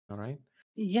All right.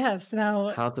 Yes. Now,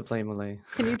 How to play Malay?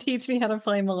 can you teach me how to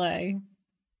play Malay?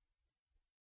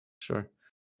 Sure.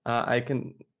 I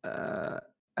can. I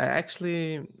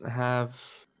actually have.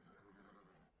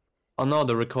 Oh no,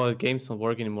 the recorded games don't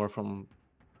work anymore from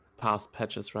past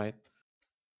patches, right?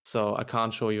 So I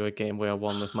can't show you a game where I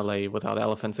won with Malay without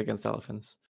elephants against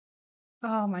elephants.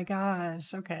 Oh my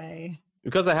gosh. Okay.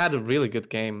 Because I had a really good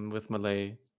game with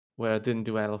Malay where I didn't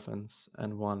do elephants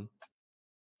and won.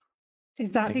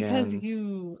 Is that because against...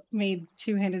 you made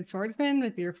two-handed swordsman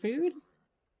with your food?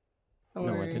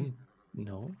 No, I didn't.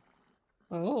 No.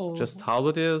 Oh. Just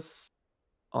halberdiers,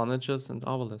 onagers, and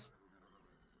obelisks.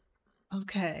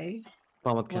 Okay.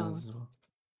 Bomber cannons as well.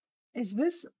 Is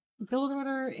this build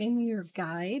order in your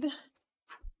guide?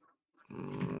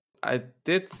 I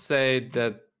did say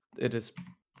that it is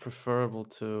preferable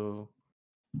to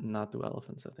not do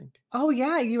elephants, I think. Oh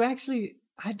yeah, you actually,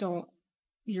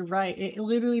 you're right. It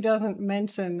literally doesn't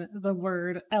mention the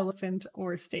word elephant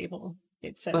or stable.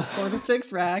 It says 4 to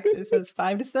 6 racks. It says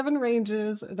 5 to 7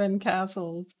 ranges, then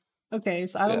castles. Okay,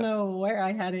 so I don't know where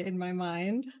I had it in my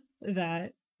mind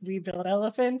that we build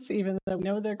elephants, even though we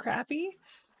know they're crappy.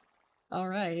 All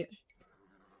right.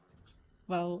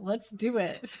 Well, let's do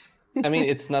it. I mean,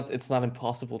 it's not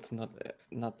impossible to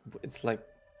not. It's like,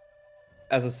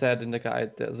 as I said in the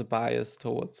guide, there's a bias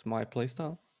towards my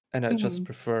playstyle, and I just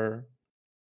prefer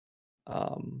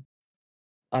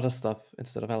other stuff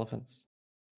instead of elephants.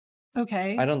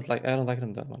 Okay. I don't like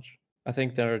them that much. I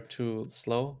think they're too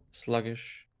slow,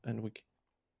 sluggish, and weak.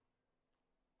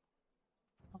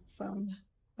 Awesome.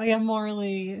 Oh yeah,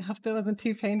 morally, hope that wasn't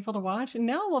too painful to watch.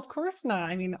 No, of course not.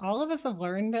 I mean, all of us have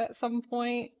learned at some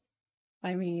point.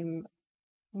 I mean,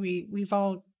 we've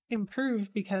all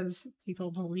improved because people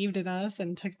believed in us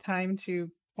and took time to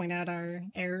point out our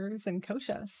errors and coach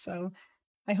us. So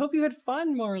I hope you had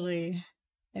fun, Morley.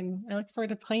 And I look forward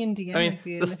to playing DM with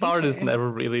you. The start is never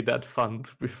really that fun,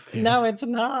 to be fair. No, it's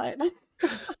not.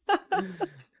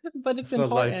 But it's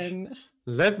important. Like,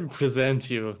 let me present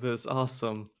you. This is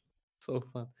awesome. So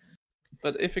fun.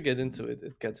 But if you get into it,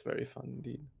 it gets very fun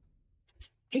indeed.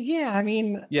 Yeah, I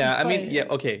mean... Yeah,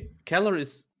 okay. Keller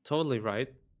is totally right.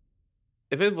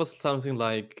 If it was something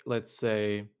like, let's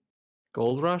say,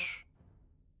 Gold Rush,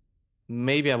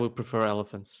 maybe I would prefer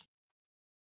elephants.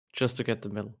 Just to get the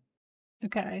middle.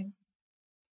 Okay.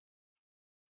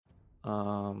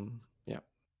 Yeah.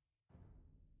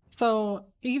 So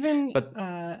even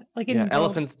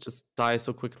elephants just die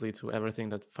so quickly to everything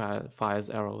that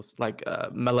fires arrows, like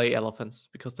Malay elephants,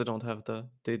 because they don't have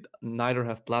they neither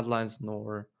have bloodlines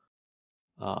nor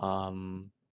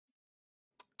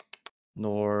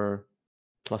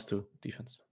 +2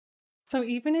 defense. So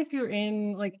even if you're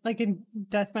in like in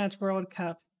Deathmatch World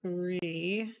Cup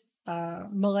 3,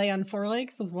 Malay on 4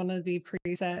 legs was one of the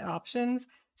preset options.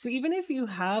 So even if you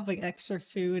have like extra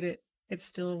food, it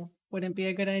still wouldn't be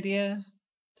a good idea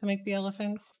to make the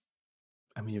elephants.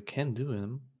 I mean, you can do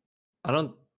them.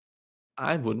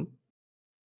 I wouldn't.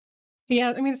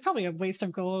 Yeah, I mean it's probably a waste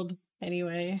of gold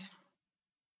anyway.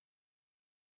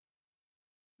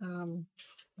 I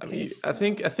mean, so... I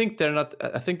think they're not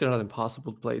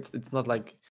impossible to play. It's not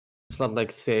like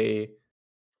say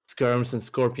skirms and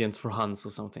scorpions for Huns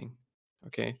or something.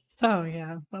 Okay. Oh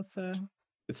yeah,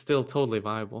 it's still totally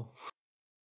viable.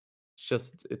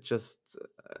 It just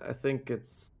I think it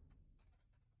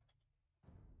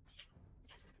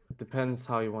depends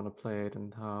how you want to play it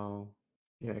and how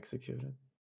you execute it.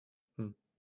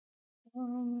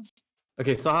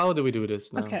 Okay, so how do we do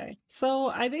this now? Okay,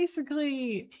 so I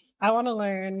want to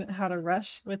learn how to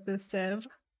rush with this civ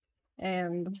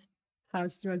and how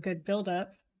to do a good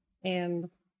build-up and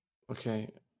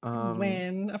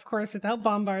win, of course, without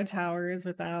bombard towers,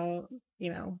 without,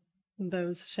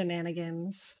 those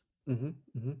shenanigans. So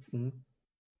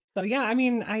yeah, I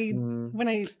mean,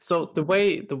 So the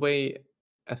way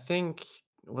I think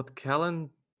what Callan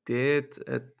did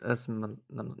as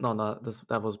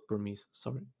that was Burmese.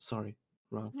 Sorry,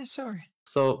 wrong. Yeah, sure.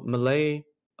 So Malay,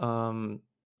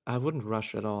 I wouldn't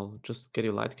rush at all. Just get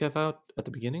your light cav out at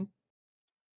the beginning.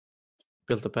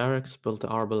 Build the barracks, build the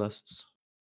arbalists,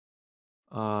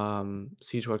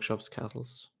 siege workshops,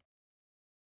 castles.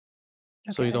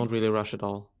 Okay. So you don't really rush at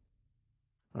all.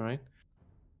 All right.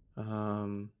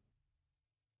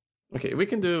 Okay, we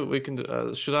can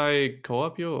do. Should I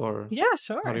co-op you or? Yeah,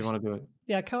 sure. How do you want to do it?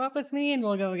 Yeah, co-op with me, and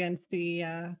we'll go against the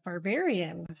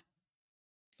barbarian.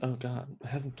 Oh God, I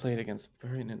haven't played against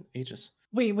barbarian in ages.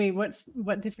 Wait,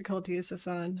 what difficulty is this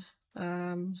on?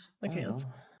 Okay, it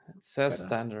says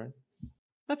standard.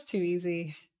 That's too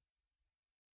easy.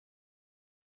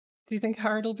 Do you think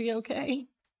hard will be okay?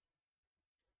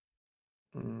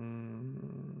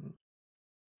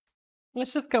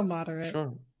 Let's just go moderate.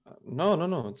 Sure.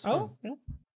 No, it's fine. Oh, yeah.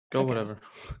 Go Okay. whatever.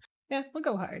 Yeah, we'll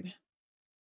go hard.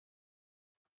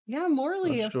 Yeah,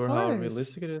 Morley, Not of sure how course.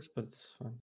 realistic it is, but it's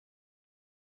fine.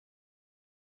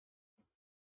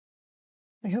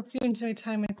 I hope you enjoy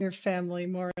time with your family,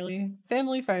 Morley.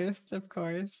 Family first, of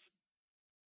course.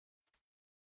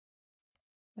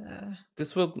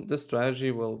 This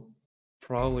strategy will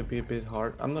probably be a bit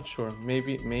hard. I'm not sure.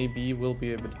 Maybe will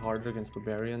be a bit harder against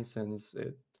barbarians since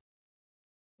it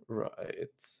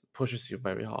pushes you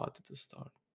very hard at the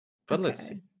start. But let's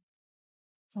see.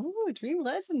 Oh, Dream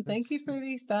Legend, thank you for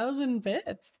the 1,000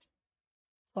 bits.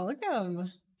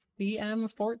 Welcome. DM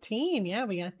 14. Yeah,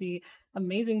 we got the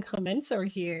amazing Clemensor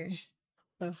here.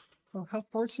 So how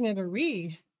fortunate are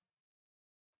we?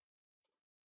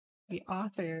 The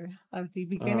author of the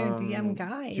beginner DM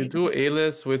guide. You do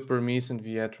Alias with Burmese and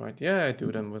Viet, right? Yeah, I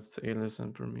do them with Alias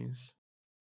and Burmese.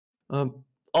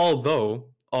 Although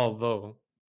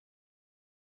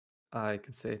I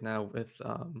can say it now with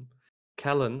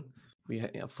Kellen,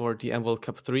 for the World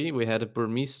Cup 3, we had a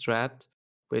Burmese strat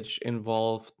which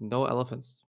involved no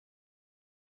elephants.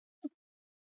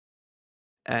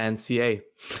 And CA.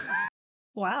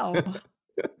 Wow.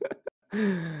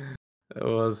 It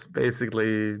was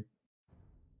basically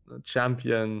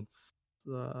champions,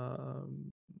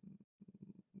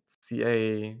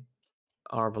 CA,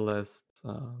 Arbalest,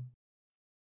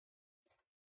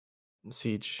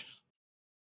 Siege.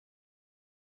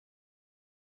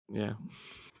 Yeah.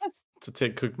 To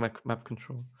take quick map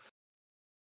control.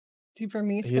 Do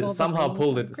Burmese He somehow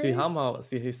pulled it.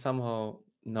 He somehow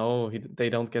no, they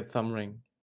don't get thumb ring.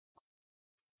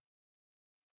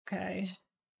 Okay.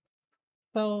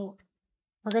 So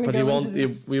we're gonna go into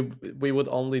this. We would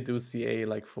only do CA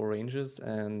like 4 ranges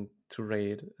and to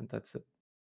raid, and that's it.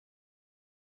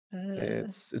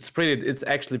 It's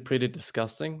actually pretty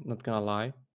disgusting, not gonna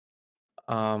lie.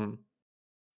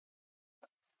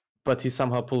 But he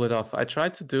somehow pulled it off. I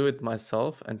tried to do it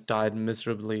myself and died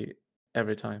miserably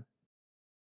every time.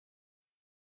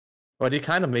 But he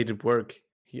kind of made it work.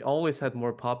 He always had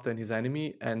more pop than his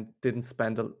enemy and didn't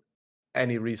spend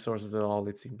any resources at all,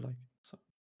 it seemed like. So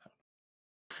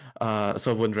I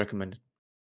wouldn't recommend it.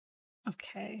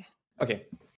 Okay. Okay.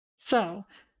 So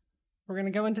we're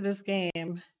gonna go into this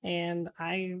game, and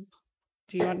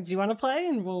do you want to play,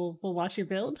 and we'll watch your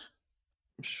build?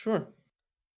 Sure.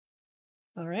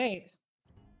 All right.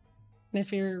 And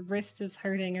if your wrist is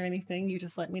hurting or anything, you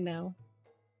just let me know.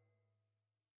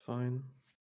 Fine.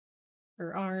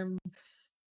 Or arm.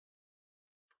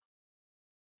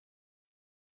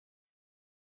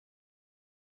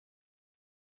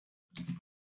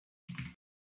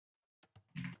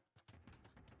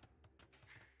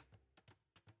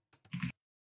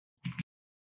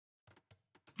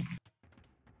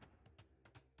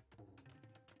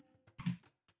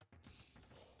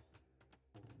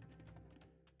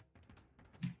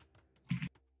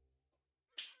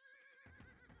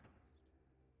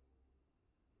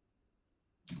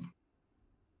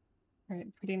 All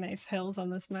right, pretty nice hills on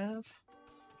this map.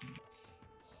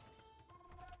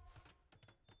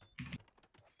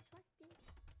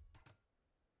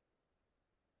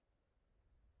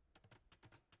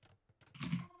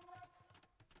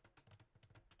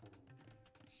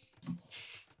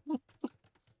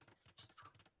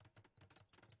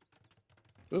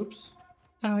 Oops.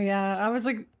 Oh yeah, I was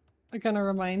like gonna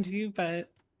remind you, but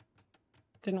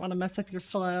didn't want to mess up your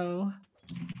flow.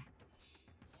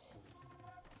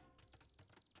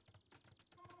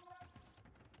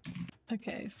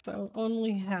 Okay, so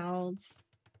only halves.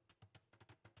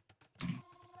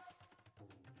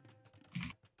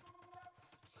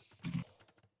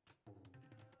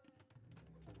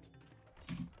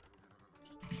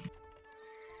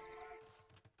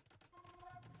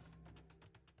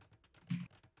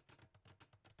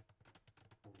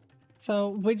 So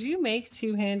would you make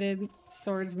two-handed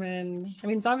swordsman? I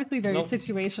mean, it's obviously very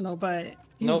situational, but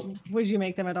would you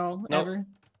make them at all? Ever?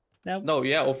 Nope. No,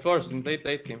 yeah, of course, in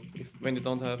late game, when you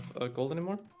don't have gold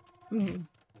anymore. Mm-hmm.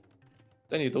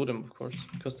 Then you do them, of course,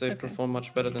 because they perform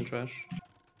much better than trash.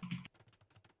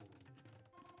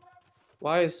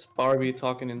 Why is Barbie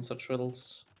talking in such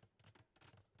riddles?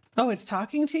 Oh, it's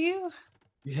talking to you?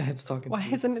 Yeah, it's talking to you.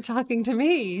 Why isn't it talking to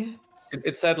me?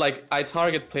 It said, like, I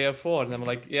target player 4, and I'm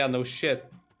like, yeah, no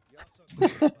shit.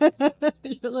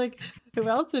 You're like, who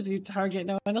else did you target?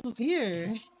 No one else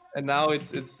here. And now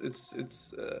it's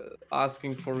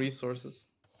asking for resources.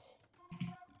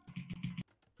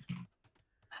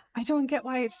 I don't get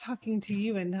why it's talking to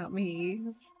you and not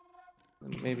me.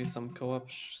 Maybe some co-op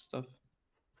stuff.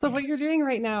 So what you're doing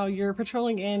right now, you're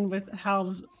patrolling in with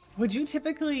halves. Would you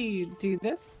typically do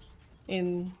this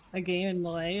in a game in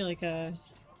Malay, like a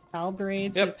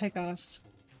braid to Yep. pick off.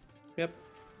 Yep.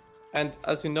 And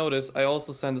as you notice, I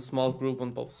also send a small group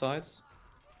on both sides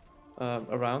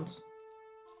around.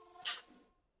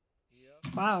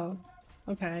 Wow.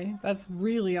 Okay, that's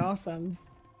really awesome.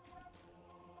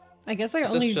 I guess I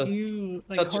That's only just do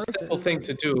like such horses. a simple thing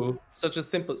to do. Such a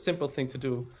simple thing to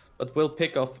do, but will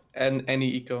pick off any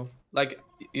eco. Like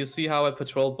you see how I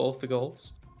patrol both the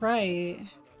goals. Right.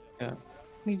 Yeah.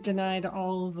 We've denied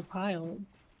all of the piles.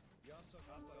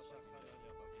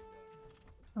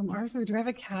 Arthur, do I have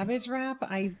a cabbage wrap?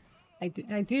 I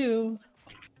do.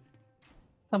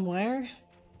 Somewhere.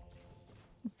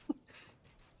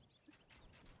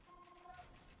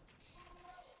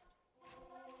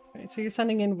 Right, so you're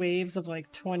sending in waves of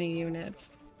like 20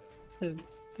 units to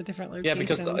the different locations. Yeah,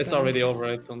 because it's already over.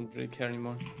 I don't really care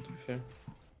anymore, to be fair.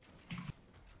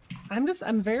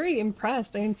 I'm very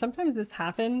impressed. I mean, sometimes this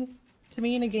happens to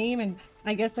me in a game, and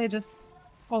I guess I just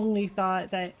only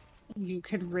thought that you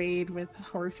could raid with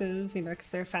horses, you know, because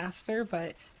they're faster,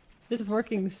 but this is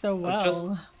working so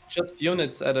well. Just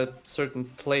units at a certain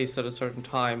place at a certain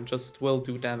time just will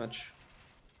do damage.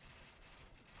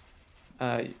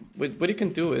 What you can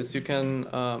do is you can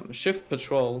shift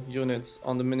patrol units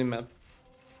on the minimap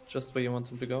just where you want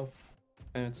them to go,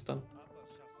 and it's done.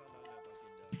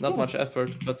 Not much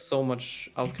effort, but so much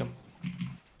outcome.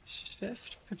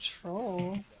 Shift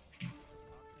patrol.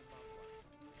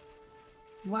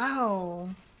 Wow.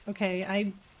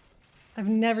 Okay, I've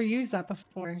never used that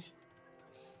before.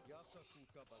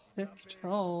 Shift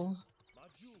patrol.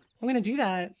 I'm gonna do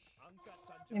that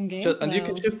in games And now. you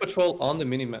can shift patrol on the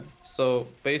minimap. So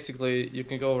basically, you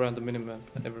can go around the minimap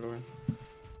everywhere.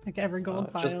 Like every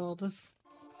gold file, just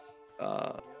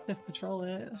uh, shift patrol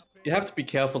it. You have to be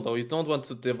careful though. You don't want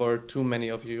to devour too many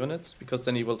of your units because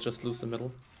then you will just lose the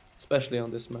middle, especially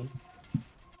on this map.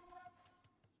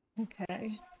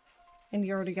 Okay. And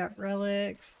you already got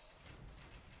relics.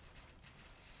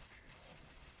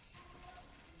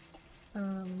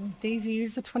 Daisy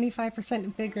used the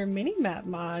 25% bigger mini-map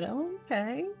mod.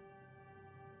 Okay.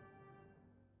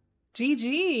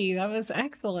 GG, that was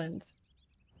excellent.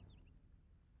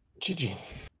 GG.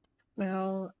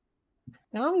 Now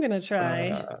I'm gonna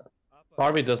try.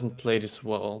 Barbie doesn't play this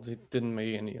well. It didn't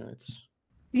make any units.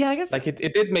 Yeah, I guess like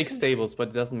it did make stables, but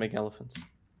it doesn't make elephants.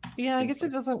 Yeah, I guess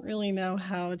it doesn't really know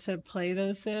how to play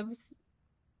those civs.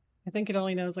 I think it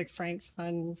only knows like Frank's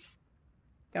Fun's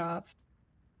Goths.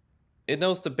 It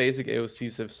knows the basic AOC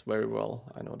civs very well.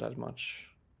 I know that much.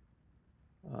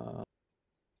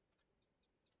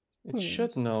 It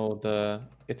should know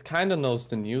it kind of knows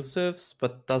the new civs,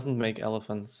 but doesn't make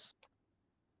elephants.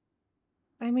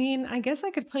 I mean, I guess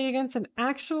I could play against an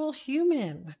actual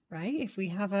human, right? If we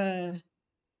have or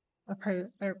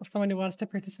someone who wants to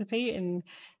participate, and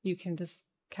you can just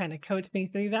kind of coach me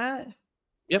through that.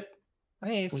 Yep.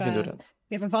 Okay, we can do that.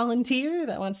 We have a volunteer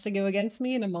that wants to go against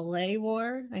me in a Malay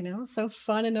war. I know, so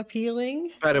fun and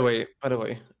appealing. By the way,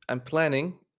 I'm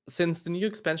planning, since the new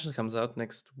expansion comes out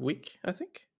next week, I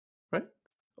think, right?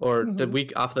 Or the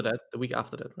week after that,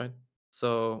 right?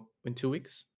 So in 2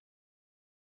 weeks.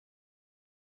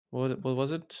 What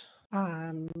was it?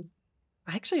 I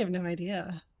actually have no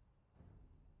idea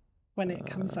when it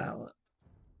comes out.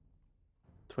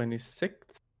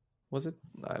 26th? Was it?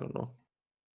 I don't know.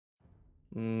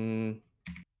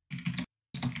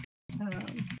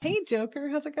 Hey Joker,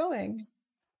 how's it going?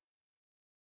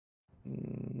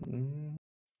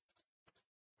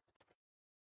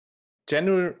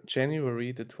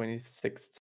 January the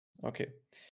 26th. Okay.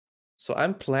 So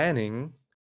I'm planning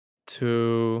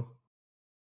to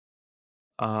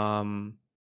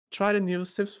try the new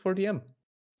Civs for DM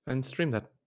and stream that.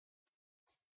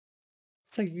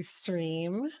 So you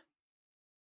stream?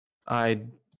 I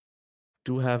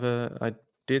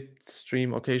did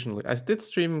stream occasionally. I did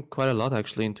stream quite a lot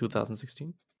actually in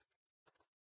 2016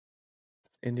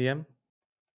 in DM.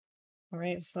 All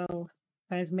right, so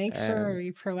guys, make sure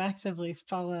you proactively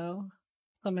follow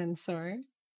Clemensor.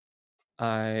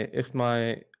 If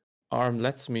my arm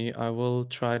lets me, I will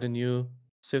try the new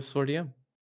Civs for DM.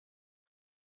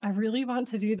 I really want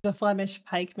to do the Flemish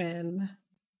pikeman.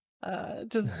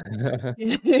 Just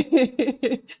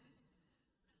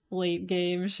late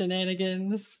game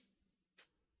shenanigans.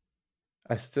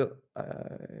 I still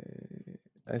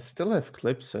have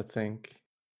clips, I think.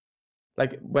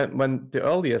 Like when the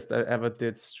earliest I ever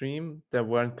did stream, there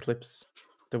weren't clips.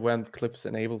 There weren't clips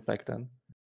enabled back then.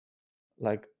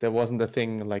 Like there wasn't a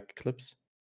thing like clips.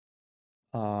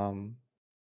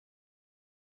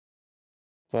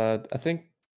 But I think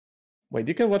wait,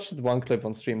 you can watch that one clip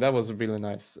on stream. That was really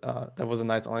nice. That was a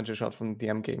nice orange shot from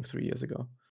DM game 3 years ago.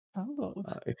 Oh.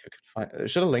 If you could find,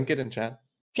 should I link it in chat?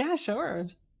 Yeah, sure.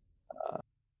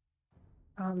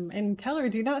 And Keller,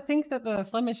 do you not think that the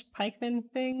Flemish pikeman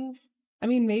thing, I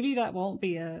mean, maybe that won't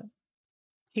be a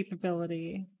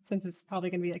capability since it's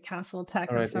probably going to be a castle tech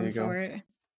All of right, there some you go. sort.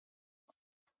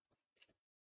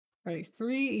 Right,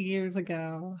 3 years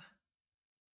ago.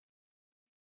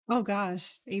 Oh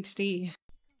gosh, HD.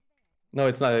 No,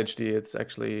 it's not HD. It's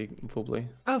actually Fubli.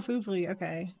 Oh, Foobly,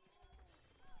 okay.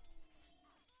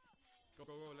 Go,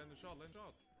 land the shot, land the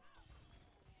shot.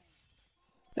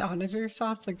 The auditor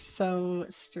shots look so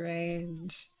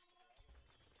strange.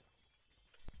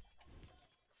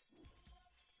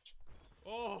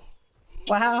 Oh!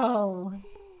 Wow.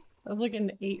 That was like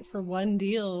an 8-for-1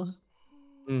 deal.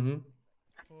 Mm-hmm.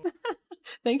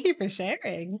 Thank you for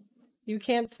sharing. You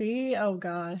can't see? Oh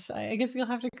gosh. I guess you'll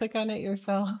have to click on it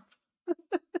yourself.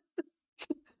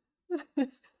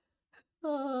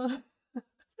 Oh.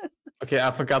 Okay,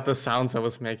 I forgot the sounds I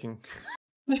was making.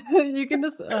 You can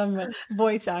just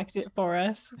voice act it for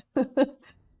us.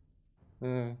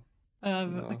 No.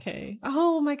 Okay.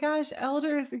 Oh my gosh,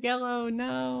 Elder is yellow.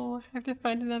 No, I have to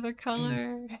find another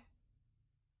color.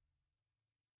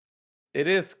 It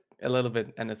is a little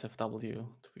bit NSFW,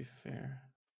 to be fair.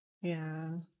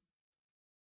 Yeah.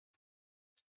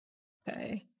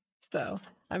 Okay. So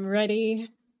I'm ready.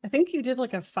 I think you did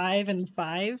like a 5 and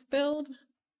 5 build,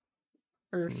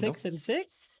 or 6 and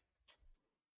 6.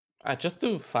 Just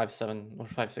do 5-7 or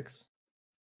 5-6.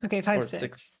 Okay,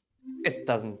 5-6. It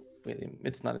doesn't really.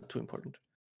 It's not too important.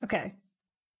 Okay.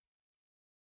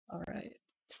 All right.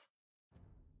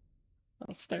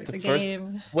 I'll start the first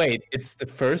game. Wait, it's the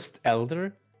first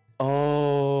Elder?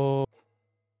 Oh.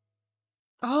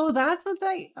 Oh, that's what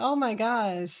they. Oh my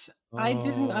gosh. I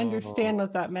didn't understand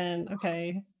what that meant.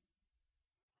 Okay.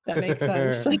 That makes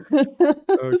sense.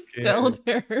 Okay.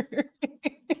 Elder.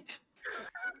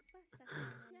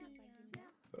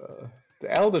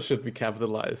 The Elder should be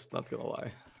capitalized, not gonna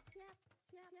lie.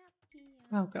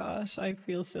 Oh gosh, I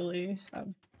feel silly. Oh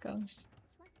gosh.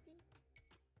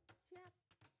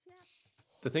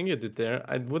 The thing you did there,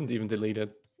 I wouldn't even delete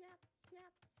it.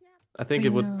 I think it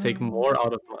would take more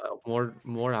out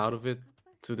of it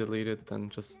to delete it than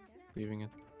just leaving it.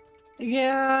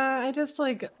 Yeah, I just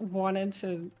like wanted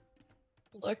to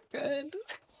look good.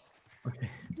 Okay.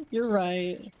 You're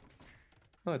right.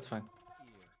 Oh, it's fine.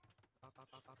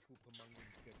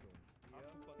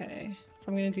 Okay, so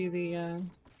I'm gonna do the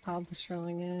Paw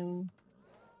patrolling in.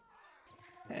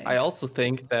 Okay. I also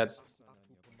think that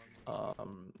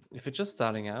if you're just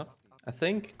starting out, I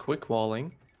think quick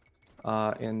walling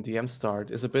in DM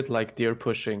start is a bit like deer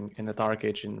pushing in the Dark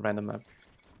Age in random map.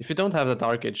 If you don't have the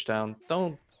Dark Age down,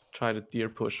 don't try to deer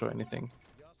push or anything.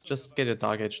 Just get your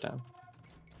Dark Age down.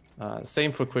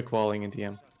 Same for quick walling in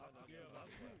DM.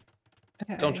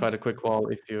 Okay. Don't try to quick wall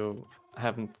if you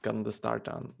haven't gotten the start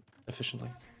down efficiently.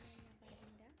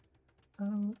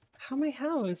 How am I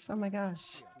housed? Oh my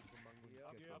gosh.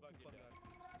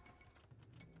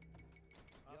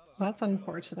 That's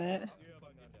unfortunate.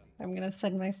 I'm gonna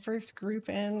send my first group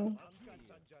in.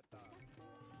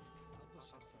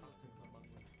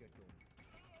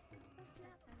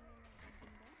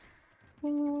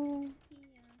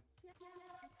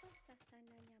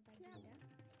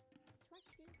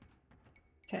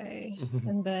 Okay,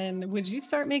 and then would you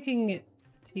start making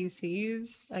TCs,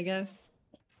 I guess,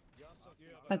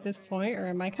 at this point, or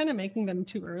am I kind of making them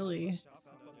too early?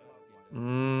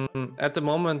 At the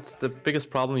moment, the biggest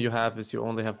problem you have is you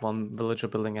only have one villager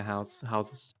building a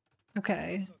houses.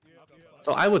 Okay.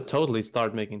 So I would totally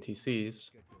start making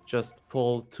TCs. Just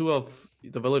pull 2 of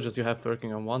the villagers you have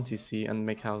working on one TC and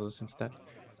make houses instead.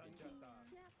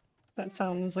 That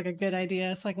sounds like a good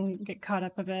idea, so I can get caught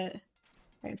up a bit.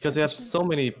 Right, because you have so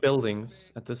many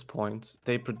buildings at this point,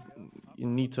 you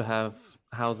need to have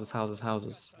houses.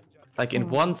 Like in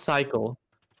one cycle,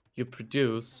 you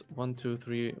produce 1, 2,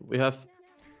 3. We have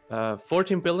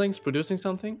 14 buildings producing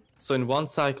something. So in one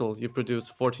cycle, you produce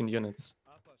 14 units.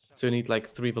 So you need like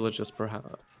 3 villages per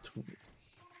house to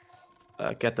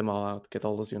get them all out, get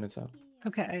all those units out.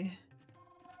 Okay.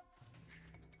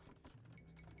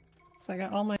 So I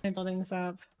got all my buildings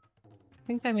up. I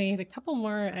think I made a couple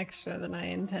more extra than I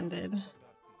intended.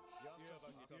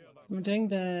 I'm doing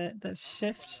the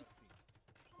shift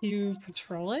queue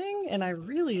patrolling, and I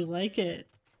really like it.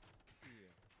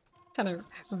 Kind of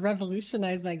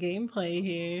revolutionized my gameplay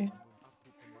here.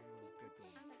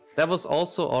 That was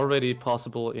also already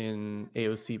possible in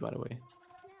AOC, by the way.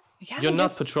 Yeah, You're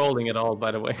not patrolling at all,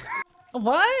 by the way.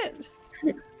 What?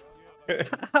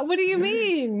 What do you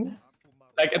mean?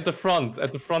 Like at the front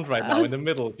right now, in the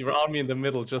middle. Your army in the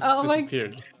middle just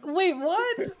disappeared. Wait,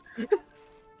 what?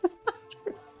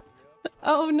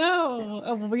 Oh no!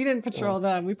 Oh, well, we didn't patrol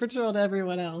them. We patrolled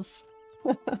everyone else.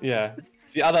 Yeah.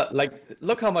 The other, like,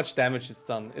 look how much damage it's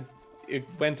done. It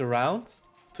went around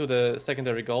to the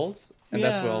secondary golds, and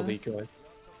that's where all the eco is.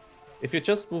 If you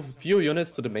just move a few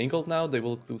units to the main gold now, they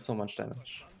will do so much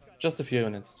damage. Just a few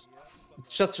units. It's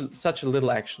just such a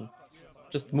little action.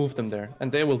 Just move them there,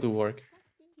 and they will do work.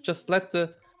 Just let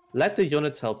the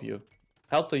units help you.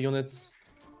 Help the units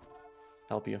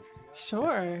help you.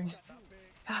 Sure.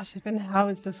 Gosh, I've been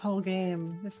housed this whole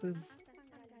game. This is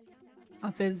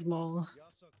abysmal.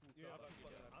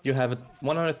 You have a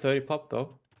 130 pop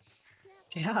though.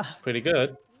 Yeah, Pretty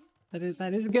good. that is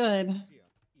good.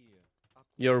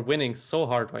 You're winning so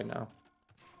hard right now.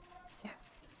 Yeah.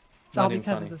 It's all Not even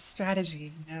because funny. of the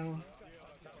strategy, you know.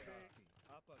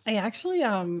 I actually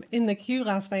in the queue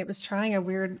last night was trying a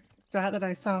weird strat that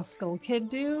I saw Skull Kid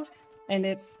do, and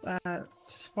it's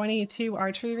 22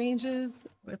 archery ranges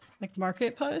with like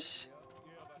market push.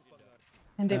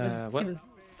 And it was What? it was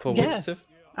For yes, which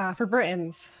for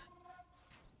Britons.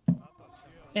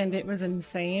 And it was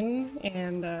insane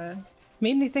and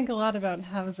made me think a lot about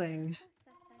housing.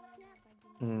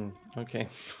 Okay.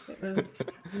 It was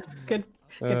good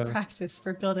practice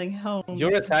for building homes.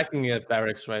 You're attacking a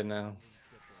barracks right now.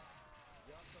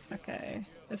 Okay,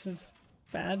 this is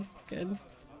bad. Good.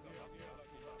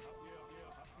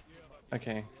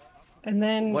 Okay. And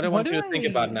then What I want you to think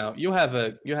about I- now, you have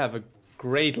a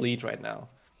great lead right now.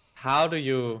 How do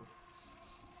you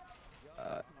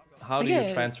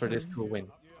Okay. transfer this to a win?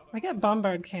 I got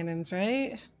bombard cannons,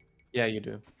 right? Yeah, you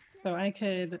do. So I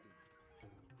could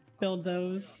build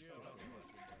those.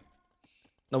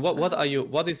 Now,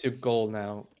 what is your goal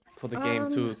now for the game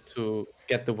to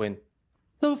get the win?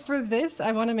 So for this,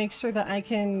 I want to make sure that I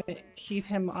can keep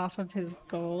him off of his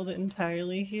gold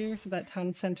entirely here, so that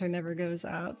town center never goes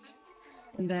up.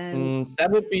 And then, That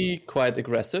would be quite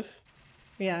aggressive.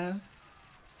 yeah,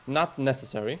 Not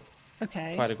necessary.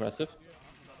 okay. Quite aggressive.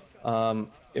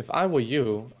 If I were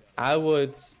you, I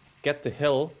would get the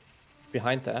hill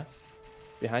behind that,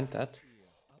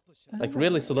 like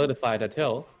really solidify that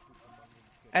hill.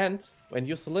 And when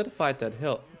you solidify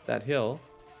that hill,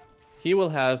 he will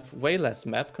have way less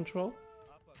map control,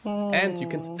 and you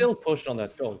can still push on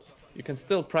that gold. You can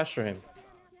still pressure him,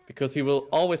 because he will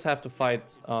always have to fight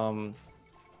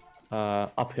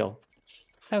uphill.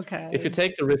 Okay. If you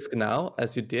take the risk now,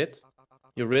 as you did,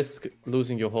 you risk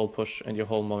losing your whole push and your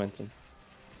whole momentum.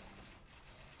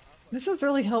 This is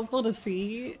really helpful to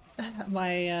see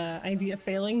my idea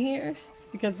failing here,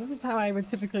 because this is how I would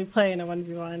typically play in a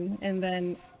 1v1, and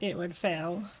then it would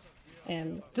fail.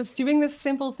 And just doing this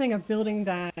simple thing of building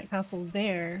that castle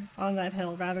there on that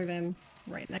hill rather than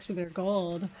right next to their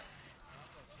gold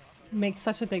makes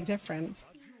such a big difference.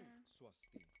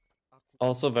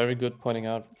 Also, very good pointing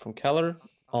out from Keller.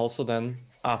 Also, then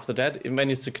after that, when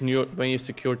you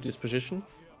secured this position,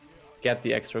 get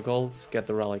the extra golds, get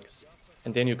the relics,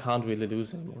 and then you can't really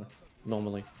lose anymore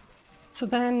normally. So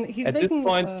then he's At this making,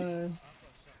 point,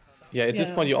 at this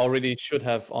yeah. point you already should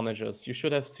have onagers. You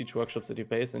should have siege workshops at your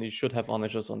base, and you should have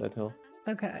onagers on that hill.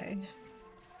 okay.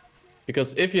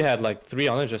 Because if you had like 3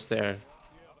 onagers there,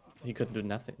 he could do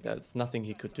nothing. That's nothing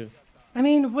he could do. I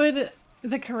mean, would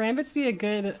the karambits be a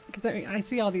good? Cause I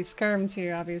see all these skirms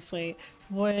here. Obviously,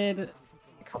 would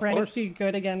karambits course. be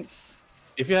good against?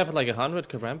 If you have like 100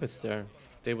 karambits there,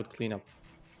 they would clean up.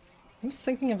 I'm just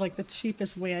thinking of like the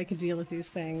cheapest way I could deal with these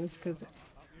things, because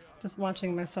just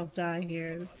watching myself die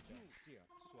here is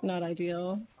not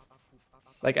ideal.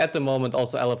 Like at the moment,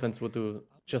 also elephants would do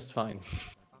just fine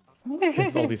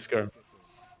against all these skirm.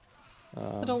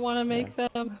 I don't want to make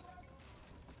them.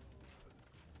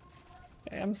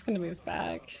 Okay, I'm just gonna move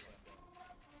back.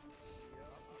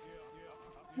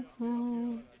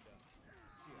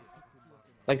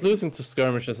 Like losing to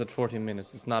skirmishes at 14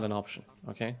 minutes is not an option.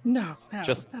 Okay. No,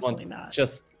 Just definitely not.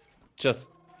 just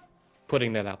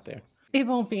putting that out there. It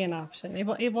won't be an option.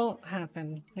 It won't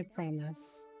happen. I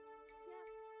promise.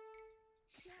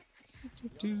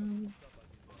 So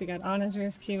we got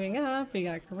onagers queuing up. We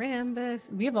got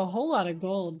karambits. We have a whole lot of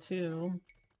gold too.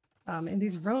 And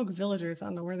these rogue villagers, I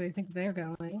don't know where they think they're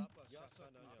going.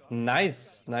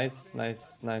 Nice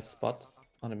spot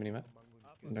on the minimap.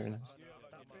 Very nice.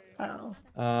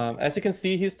 Oh. As you can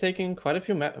see, he's taking quite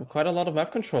a lot of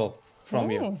map control from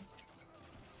you.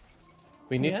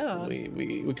 We need Yeah.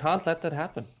 we can't let that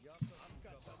happen.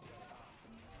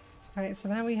 Alright, so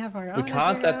now we have our We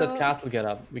can't let that out. castle get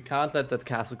up. We can't let that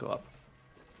castle go up.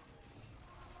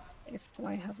 Okay, so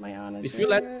I have my onager. If you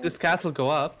let this castle go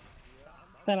up,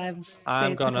 then I'm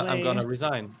I'm gonna basically-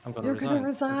 resign. I'm gonna You're resign. gonna I'll go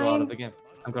resign? out of the game.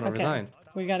 I'm gonna Okay. resign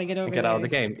We gotta get over and get out of the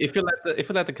there. game. If you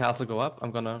let the castle go up,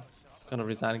 I'm gonna gonna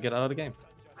resign and get out of the game.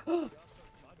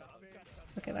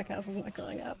 Okay, that castle's not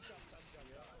going up.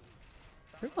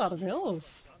 There's a lot of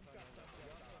hills.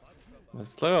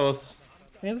 It's close.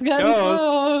 It's getting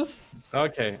close.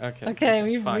 Okay, okay.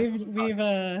 Okay,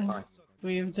 Fine.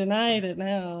 we've denied it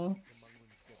now.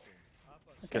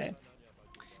 Okay. Good.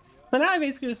 So now I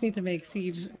basically just need to make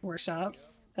siege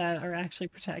workshops that are actually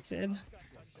protected.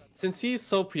 Since he's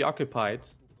so preoccupied,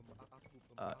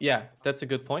 yeah, that's a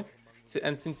good point.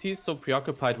 And since he's so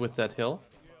preoccupied with that hill,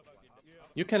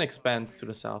 you can expand to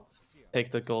the south.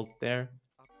 Take the gold there.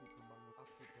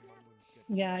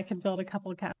 Yeah, I could build a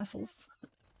couple of castles.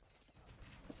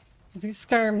 These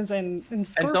skirms and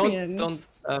scorpions. And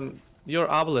don't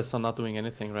your obelisks are not doing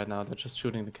anything right now. They're just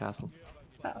shooting the castle.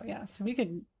 Oh yeah, so we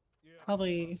could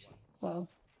probably, well,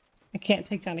 I can't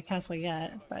take down a castle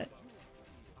yet, but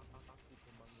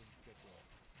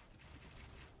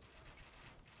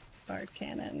guard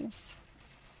cannons.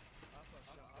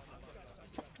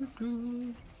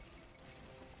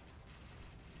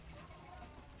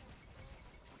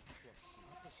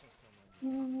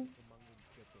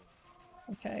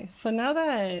 Okay, so now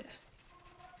that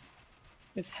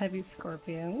it's heavy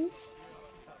scorpions,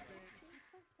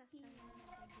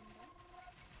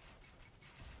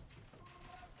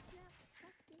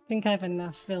 I think I have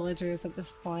enough villagers at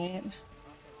this point.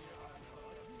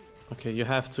 Okay, you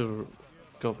have to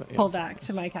go back. Pull back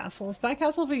to my castles. That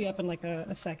castle will be up in like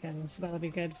a second, so that'll be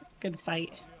good. Good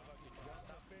fight.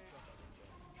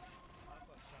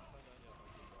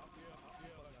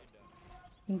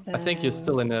 I think you're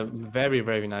still in a very,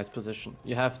 very nice position.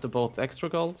 You have the both extra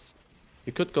golds.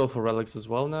 You could go for relics as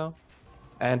well now.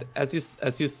 And as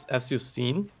you've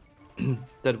seen,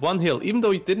 that one hill, even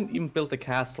though he didn't even build a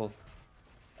castle,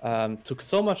 took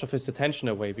so much of his attention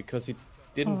away because he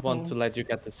didn't want to let you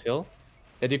get this hill,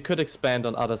 that you could expand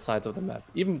on other sides of the map.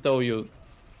 Even though you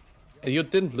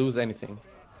didn't lose anything,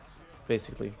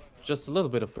 basically. Just a little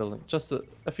bit of building, just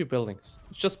a few buildings.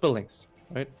 It's just buildings,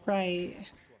 right?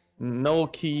 Right. No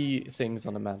key things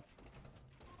on the map.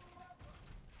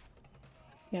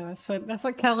 Yeah, that's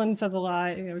what Kellen says a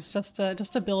lot. It was just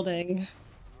a building.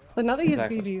 But now that he's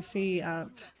BBC up,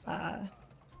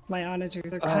 my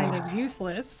onagers are kind of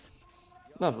useless.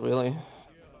 Not really.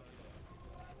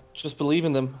 Just believe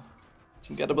in them.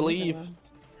 You gotta believe.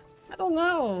 I don't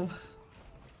know.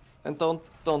 And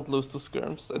don't lose to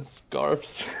skirms and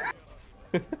scarves.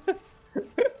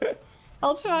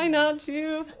 I'll try not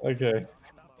to. Okay.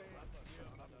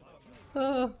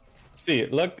 See,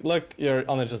 look, your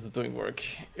onagers is doing work.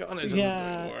 Your onagers is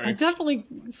doing work. I definitely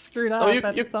screwed up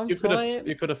at some point.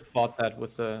 You could have fought that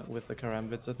with the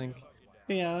karambits, I think.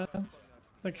 Yeah,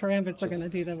 the karambits are gonna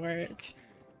do the work.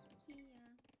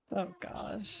 Oh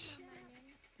gosh,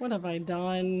 what have I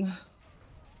done?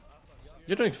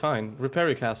 You're doing fine. Repair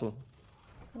your castle.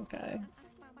 Okay.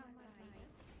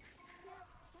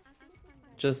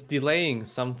 Just delaying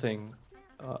something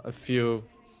a few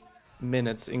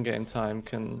minutes in-game time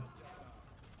can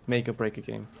make or break a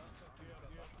game.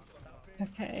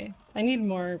 Okay, I need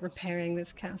more repairing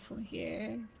this castle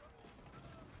here.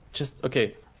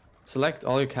 Okay, select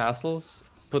all your castles,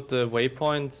 put the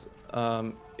waypoint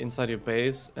inside your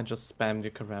base, and just spam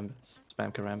your karambits.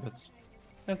 Spam karambits.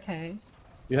 Okay.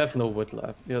 You have no wood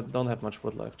left. You don't have much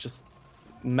wood left. Just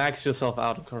max yourself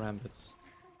out on karambits.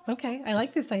 Okay, I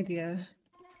like this idea.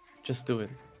 Just do it.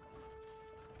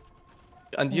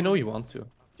 And you know you want to.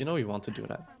 You know you want to do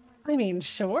that. I mean,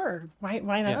 sure. Why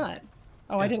not? Yeah.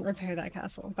 Oh, I didn't repair that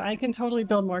castle, but I can totally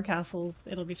build more castles.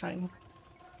 It'll be fine.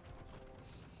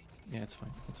 Yeah, it's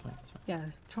fine. It's fine. It's fine. Yeah,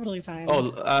 totally fine.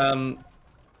 Oh,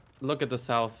 look at the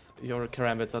south. Your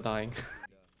karambits are dying.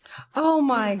 Oh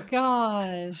my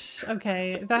gosh.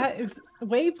 Okay, that is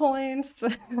waypoints.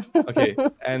 Okay,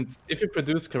 and if you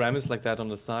produce karambits like that on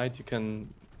the side, you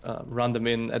can run them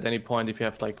in at any point. If you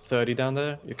have like 30 down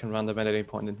there, you can run them at any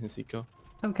point in Hisiko.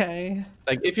 Okay.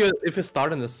 Like if you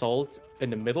start an assault in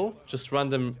the middle, just run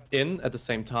them in at the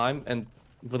same time, and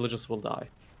villagers will die.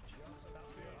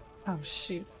 Oh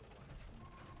shoot.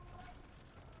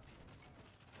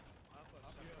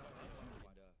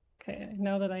 Okay,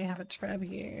 now that I have a treb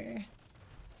here.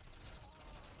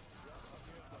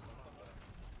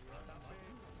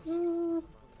 Oh,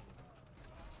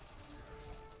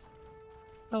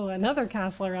 another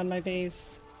castle around my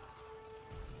base.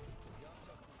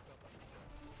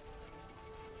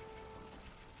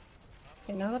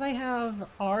 Okay, now that I have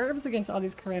arbs against all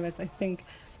these karambits, I think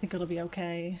it'll be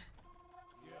okay.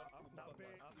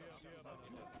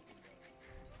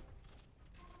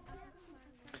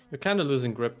 You're kind of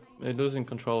losing grip, losing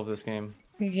control of this game.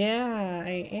 Yeah,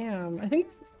 I am. I think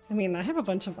I mean, I have a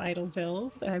bunch of idle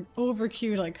builds. I'm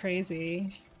overqueued like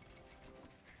crazy.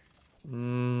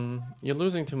 You're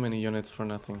losing too many units for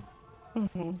nothing. I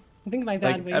think my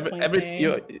bad Like waypoint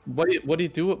day. what do you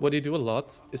do? What do you do a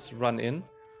lot is run in,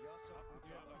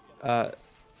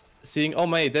 seeing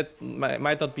that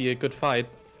might not be a good fight,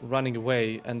 running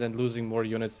away and then losing more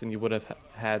units than you would have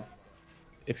had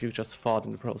if you just fought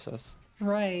in the process.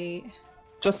 Right.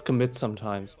 Just commit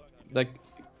sometimes, like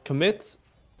commit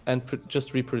and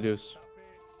just reproduce.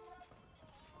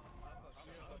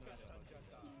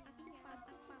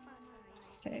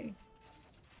 Okay.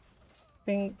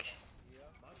 Think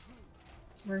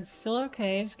we're still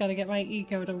okay. Just gotta get my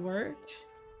eco to work.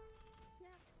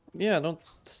 Yeah,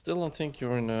 still don't think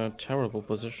you're in a terrible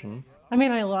position. I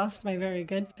mean, I lost my very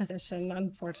good position,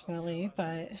 unfortunately,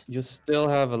 but You still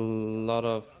have a lot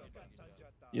of.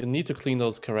 You need to clean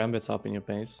those karambits up in your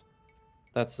base.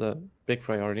 That's a big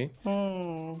priority.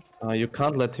 You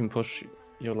can't let him push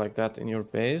you like that in your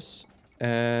base,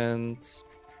 and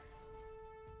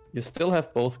you still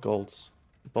have both golds,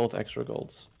 both extra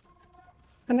golds.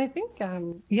 and I think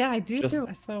yeah, I do.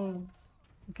 Just- So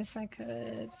I guess I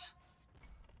could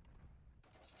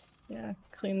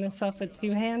clean this up with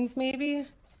 2 hands maybe.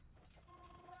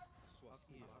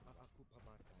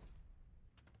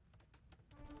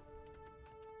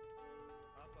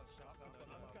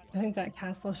 I think that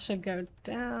castle should go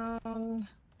down.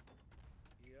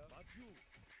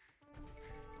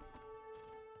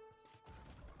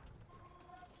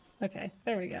 Okay,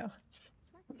 there we go.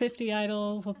 50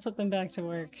 idols, let's put them back to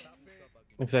work.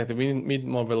 Exactly. We need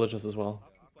more villagers as well.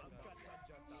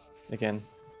 Again.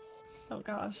 Oh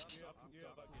gosh.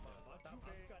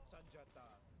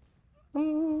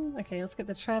 Okay, let's get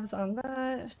the trebs on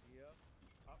that.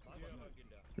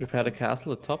 Repair the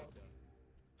castle at top.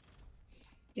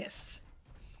 Yes.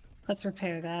 Let's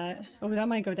repair that. Oh, that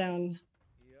might go down.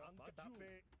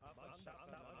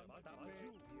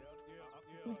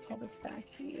 Let's pull this back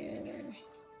here.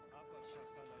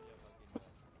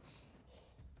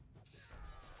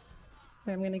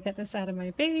 I'm gonna get this out of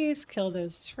my base, kill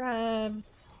those trebs.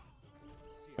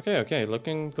 Okay,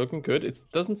 looking good. It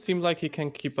doesn't seem like he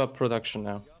can keep up production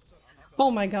now.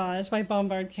 Oh my gosh, my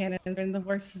bombard cannons are in the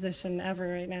worst position ever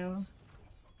right now.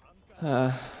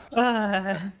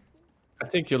 I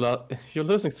think you're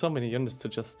losing so many units to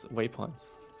just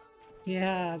waypoints.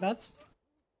 Yeah, that's...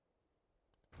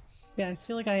 Yeah, I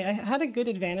feel like I had a good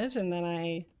advantage and then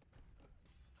I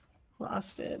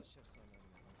lost it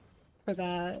for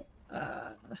that.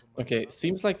 Okay,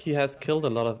 seems like he has killed a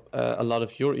lot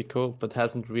of your eco, but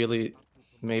hasn't really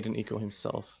made an eco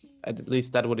himself. At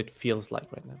least that's what it feels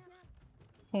like right now.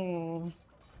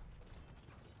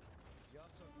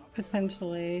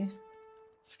 Potentially.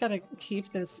 Just gotta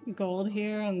keep this gold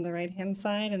here on the right-hand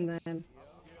side and then...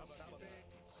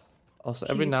 Also,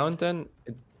 every now and then,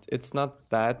 it's not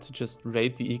bad to just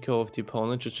rate the eco of the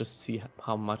opponent to just see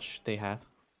how much they have.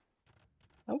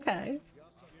 Okay.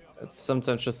 It's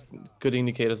sometimes just good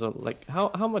indicators of like how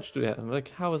much do they have?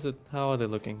 Like how are they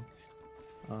looking?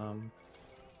 I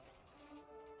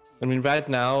mean, right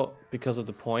now, because of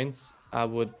the points, I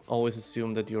would always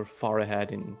assume that you're far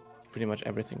ahead in pretty much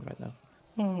everything right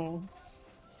now.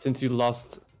 Since you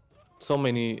lost so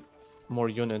many more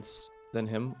units than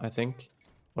him, I think.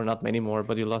 Or not many more,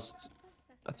 but you lost,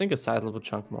 I think, a sizable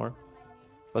chunk more.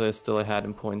 But they're still ahead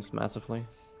in points massively.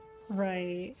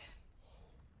 Right.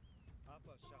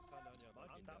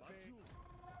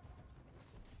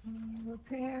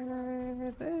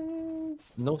 Repair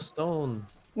this. No stone.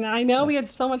 Now, I know we had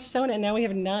so much stone and now we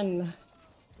have none.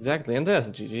 Exactly, and that's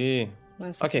GG.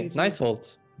 That's Okay, GG. nice hold.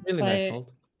 Really nice But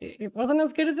hold. it wasn't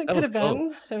as good as it That could was have been.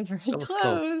 close. It was really That was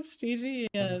close. close. GG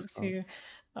was to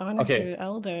honor Okay. to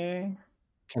Elder.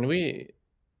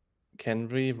 Can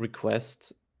we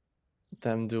request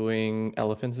them doing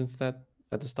elephants instead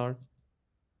at the start?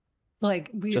 Like,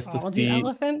 we Just to all do see-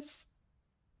 elephants?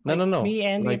 No, Like, no. Me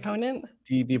and Like, the opponent?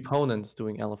 The opponent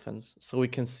doing elephants, so we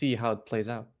can see how it plays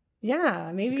out.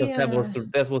 Yeah, maybe. Because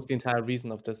that was the entire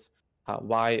reason of this.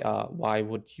 Why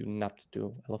would you not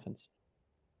do elephants?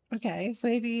 Okay, so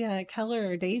maybe Keller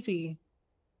or Daisy,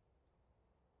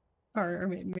 or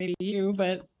maybe you,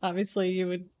 but obviously you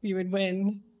would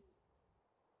win.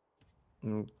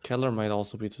 Keller might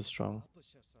also be too strong.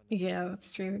 Yeah,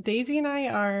 that's true. Daisy and I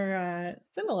are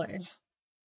similar.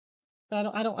 I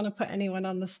don't want to put anyone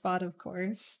on the spot, of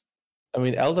course. I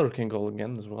mean, Elder can go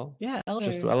again as well. Yeah, Elder.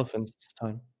 Just do elephants this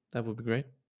time. That would be great.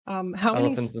 How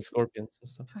Elephants and scorpions and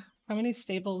stuff. How many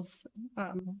stables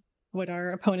would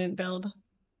our opponent build?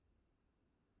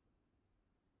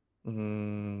 I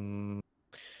mean,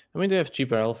 they have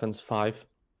cheaper elephants, 5.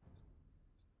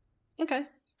 Okay.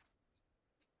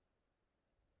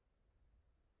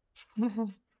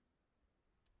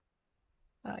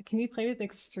 Can you play with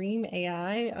extreme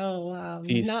AI? Oh,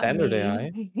 The not standard me.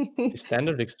 AI? The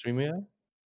standard extreme AI?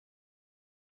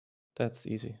 That's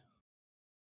easy.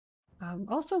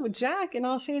 Also, Jack, in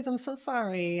all shades, I'm so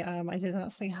sorry. I did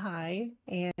not say hi.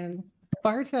 And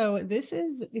Barto, this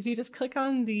is, if you just click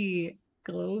on the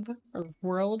globe or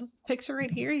world picture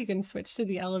right here, you can switch to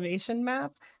the elevation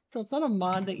map. So it's not a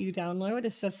mod that you download,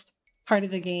 it's just part of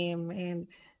the game. And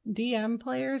DM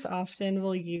players often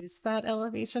will use that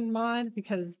elevation mod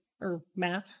because, or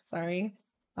map, sorry,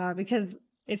 because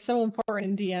it's so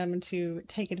important in DM to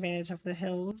take advantage of the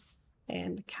hills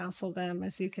and castle them,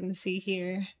 as you can see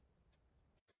here.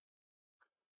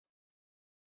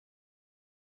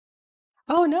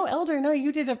 Oh no, Elder, no,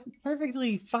 you did a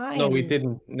perfectly fine. No, we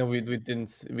didn't. No, we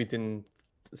didn't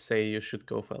say you should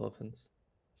go for elephants.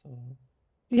 So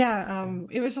Yeah,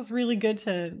 it was just really good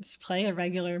to just play a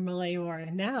regular Malay war.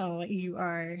 Now you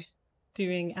are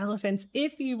doing elephants.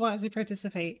 If you want to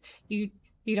participate, you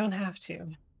don't have to.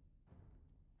 You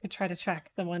could try to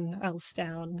track someone else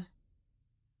down.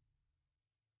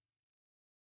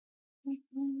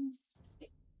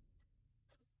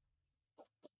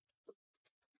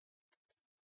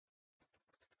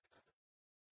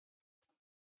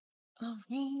 All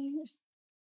right.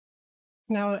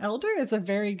 Now, Elder is a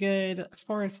very good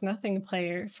Forest Nothing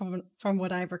player from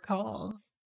what I recall.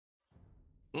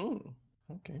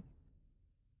 okay.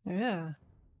 Yeah.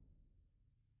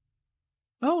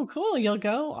 Oh, cool. You'll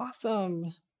go?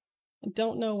 Awesome. I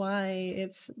don't know why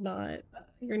it's not,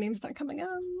 your name's not coming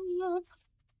up.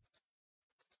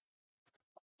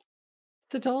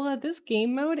 Satola, this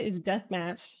game mode is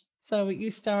deathmatch. So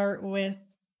you start with,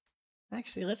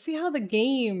 actually, let's see how the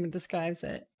game describes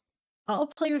it. All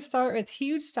players start with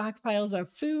huge stockpiles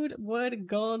of food, wood,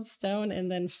 gold, stone, and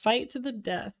then fight to the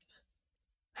death.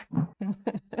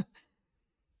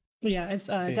 Yeah, it's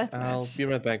Okay, deathmatch. I'll be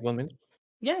right back. 1 minute.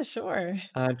 Yeah, sure.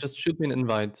 Just shoot me an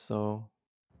invite, so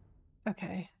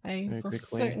Okay, I very will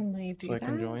quickly, certainly do so I that.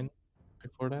 can join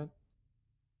before that.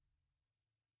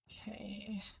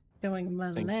 Okay, going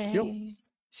Malay. Thank you.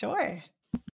 Sure.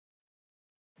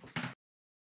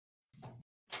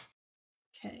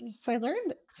 Okay, so I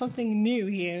learned something new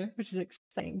here, which is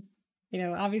exciting. You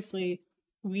know, obviously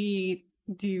we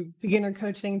do beginner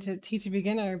coaching to teach a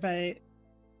beginner, but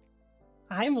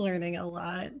I'm learning a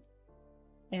lot.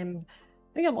 And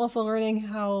I think I'm also learning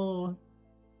how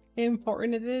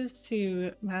important it is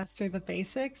to master the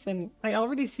basics. And I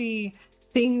already see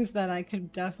things that I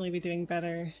could definitely be doing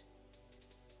better.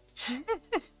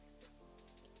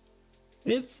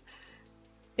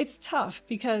 It's tough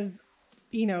because,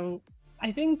 you know,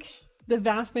 I think the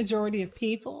vast majority of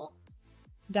people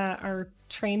that are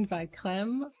trained by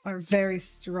Clem are very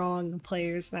strong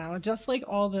players now, just like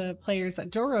all the players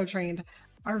that Joro trained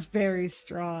are very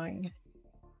strong.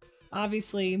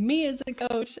 Obviously, me as a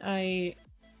coach, I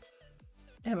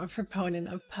am a proponent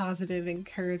of positive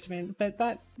encouragement, but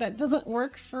that doesn't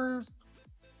work for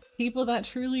people that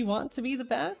truly want to be the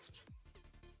best.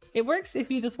 It works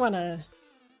if you just want to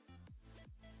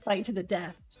fight to the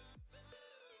death,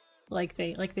 like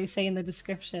they say in the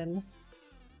description.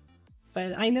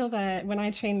 But I know that when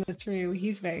I train with Drew,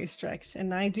 he's very strict,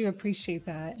 and I do appreciate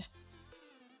that.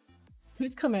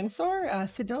 Who's Clemensor?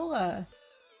 Sidola.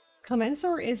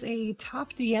 Clemensor is a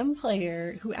top DM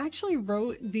player who actually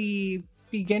wrote the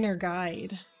beginner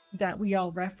guide that we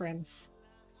all reference.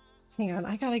 Hang on,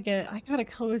 I gotta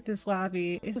close this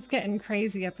lobby. It's getting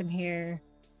crazy up in here.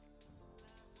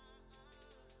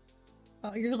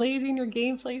 Oh, you're lazy and your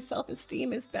gameplay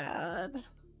self-esteem is bad.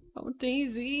 Oh,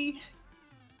 Daisy.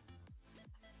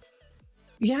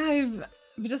 Yeah, I've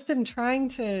just been trying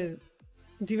to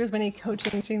do as many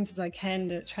coaching streams as I can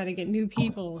to try to get new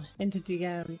people into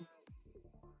DM.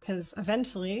 Because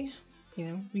eventually, you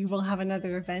know, we will have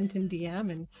another event in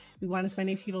DM and we want as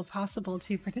many people possible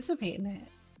to participate in it.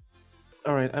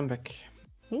 All right, I'm back.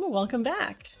 Ooh, welcome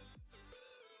back.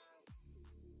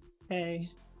 Okay.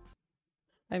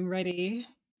 I'm ready.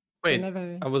 Wait,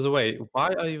 I was away. Why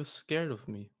are you scared of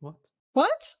me? What?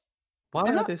 What? Why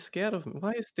are they scared of me?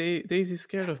 Why is Daisy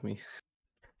scared of me?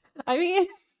 I mean,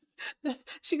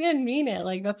 she didn't mean it.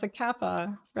 Like, that's a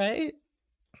kappa, right?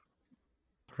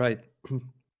 Right.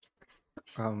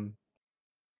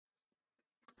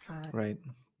 Right.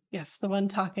 Yes, the one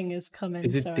talking is Clemensor.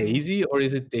 Is it Daisy or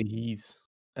is it Days?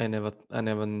 I never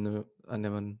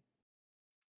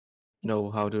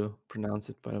know how to pronounce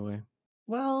it, by the way.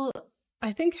 Well,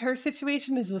 I think her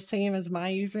situation is the same as my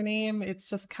username. It's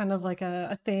just kind of like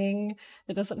a thing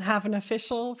that doesn't have an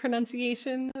official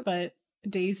pronunciation, but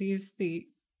Daisy's the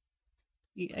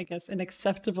I guess, an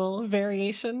acceptable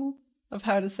variation. of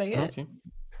how to say it. Okay.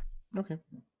 Okay.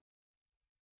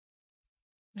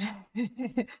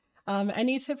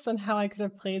 Any tips on how I could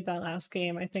have played that last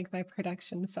game? I think my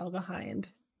production fell behind.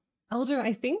 Elder,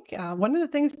 I think one of the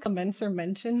things Clemensor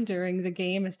mentioned during the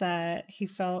game is that he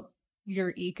felt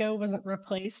your eco wasn't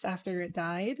replaced after it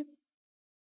died.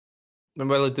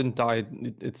 Well, it didn't die.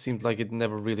 It seemed like it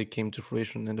never really came to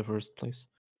fruition in the first place.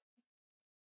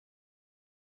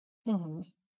 Mhm.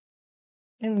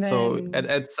 And So then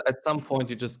at some point,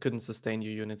 you just couldn't sustain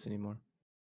your units anymore.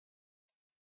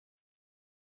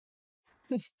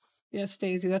 yes,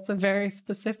 Daisy, that's a very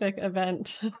specific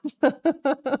event.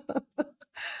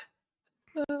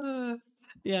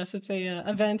 Yes, it's a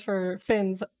event where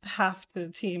Finns have to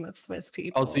team with Swiss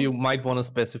people. Also, you might want to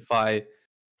specify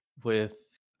with,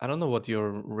 I don't know what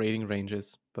your rating range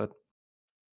is, but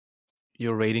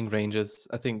your rating ranges,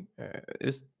 I think,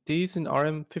 is these in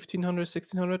RM 1500,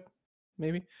 1600,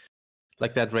 maybe?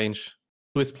 Like that range.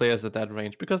 Swiss players at that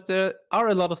range, because there are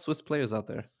a lot of Swiss players out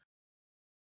there.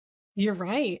 You're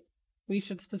right. We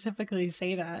should specifically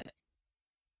say that.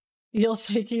 You'll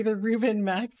take either Ruben,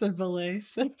 Max, or Malay.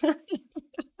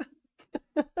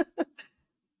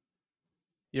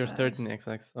 You're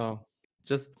 13xx. Oh,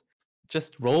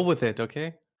 just roll with it,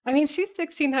 okay? I mean, she's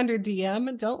 1600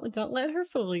 DM. Don't let her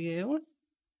fool you.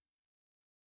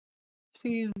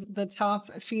 She's the top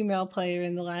female player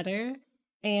in the ladder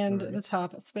and Right. the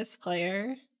top Swiss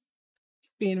player.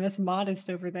 Being Miss Modest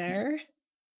over there.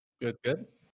 Good, good.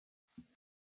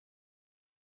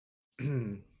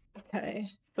 Okay,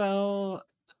 so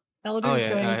Elder's Oh yeah,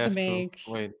 going I to have make.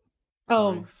 to wait.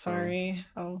 Oh, Sorry. sorry.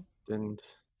 Oh, Didn't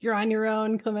you're on your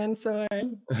own, Clemensor.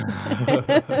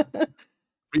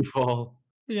 free fall.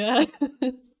 Yeah.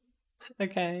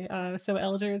 Okay, so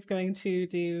Elder is going to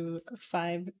do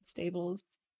 5 stables.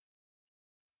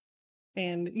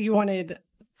 And you wanted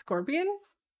scorpions?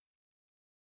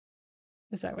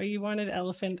 Is that what you wanted?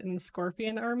 Elephant and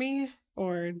scorpion army?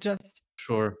 Or just...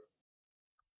 Sure.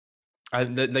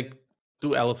 Like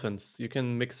do elephants. You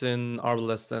can mix in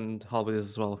arbalest and halberdiers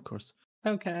as well, of course.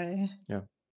 Okay. Yeah.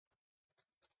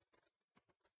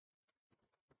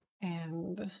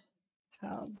 And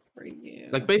how for you?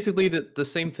 Like basically the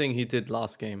same thing he did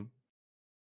last game,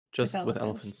 just with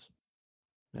elephants.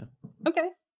 Yeah. Okay.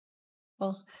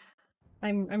 Well,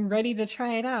 I'm ready to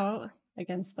try it out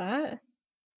against that.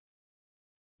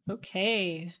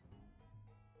 Okay.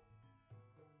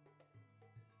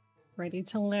 Ready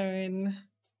to learn.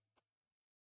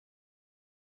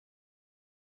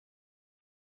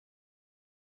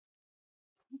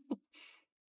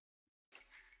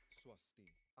 Swasti,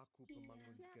 aku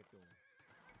pemangun gedung.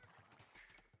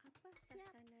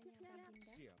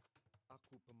 Siap,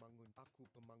 aku pemangun.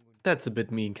 That's a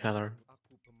bit mean, Keller.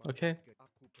 Aku pemangun Okay.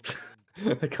 Aku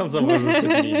pemangun. That comes off as a bit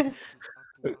mean.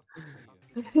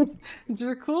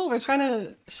 You're cool. We're trying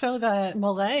to show that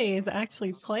Malay is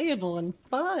actually playable and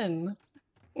fun.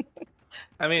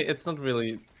 I mean, it's not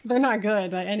really. They're not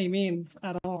good by any means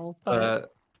at all,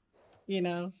 but you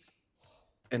know.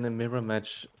 In a mirror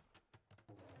match,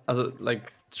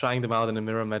 like trying them out in a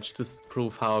mirror match to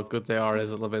prove how good they are is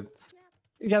a little bit.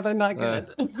 Yeah, they're not good.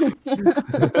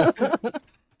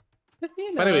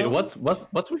 You know. Anyway, what's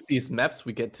with these maps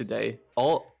we get today?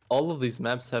 All of these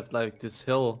maps have like this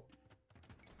hill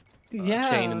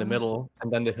chain in the middle,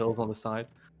 and then the hills on the side.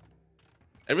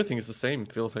 Everything is the same.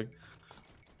 It feels like.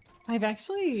 I've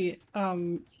actually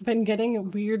been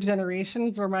getting weird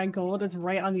generations where my gold is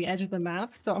right on the edge of the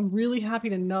map, so I'm really happy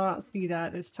to not see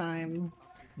that this time.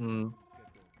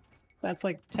 That's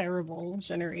like terrible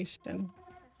generation.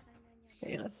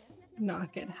 Okay, let's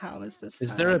not get housed this time.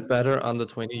 Is there a better under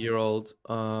 20-year-old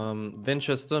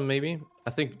Winchester? Maybe.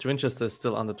 I think Winchester is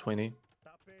still under 20.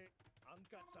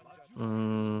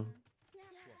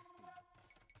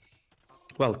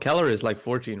 Well, Keller is like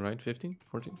 14, right? 15,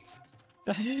 14.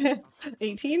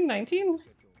 18, 19?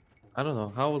 I don't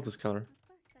know. How old is Keller?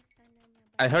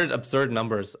 I heard absurd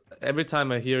numbers. Every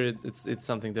time I hear it, it's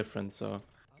something different. So.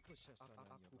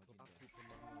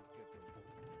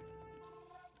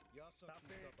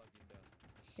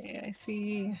 Okay, I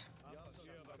see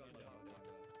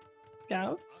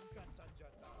scouts.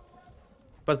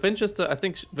 But Winchester, I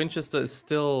think Winchester is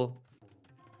still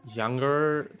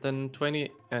younger than 20,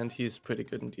 and he's pretty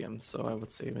good in DM. So I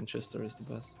would say Winchester is the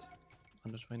best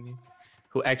under 20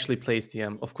 who actually plays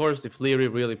DM. Of course, if Leary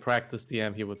really practiced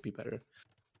DM, he would be better.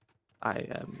 I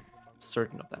am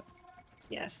certain of that.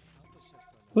 Yes.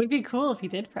 Would be cool if he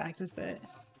did practice it.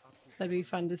 That'd be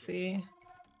fun to see.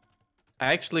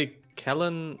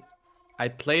 Kellen, I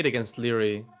played against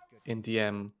Leary in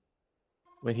DM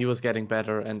when he was getting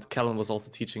better, and Kellen was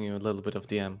also teaching him a little bit of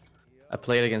DM. I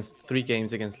played against 3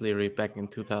 games against Leary back in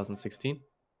 2016.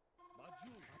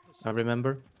 I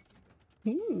remember.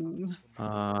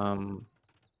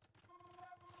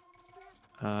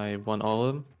 I won all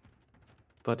of them,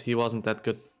 but he wasn't that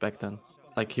good back then.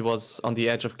 Like he was on the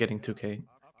edge of getting 2K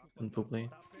in Buble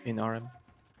in RM.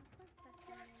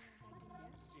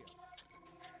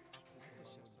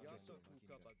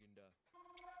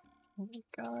 Oh my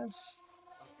gosh.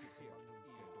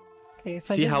 Okay,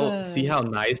 so See how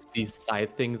nice these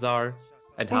side things are,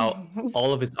 and how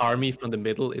all of his army from the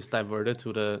middle is diverted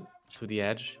to the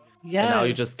edge. Yes. And now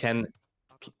you just can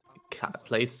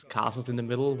place castles in the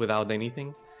middle without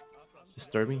anything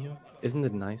disturbing you. Isn't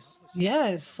it nice?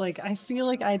 Yes, like I feel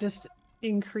like I just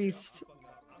increased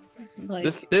like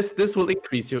This will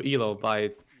increase your elo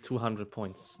by 200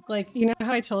 points. like you know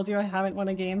how I told you I haven't won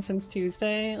a game since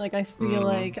Tuesday? Like I feel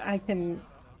like I can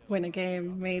win a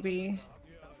game maybe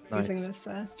using this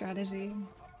strategy.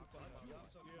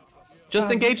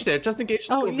 Just engage there. Just engage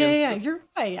the Oh scorpions. yeah, you're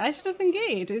right. I should have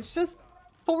engaged. It's just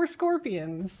 4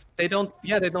 scorpions. They don't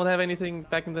have anything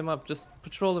backing them up. Just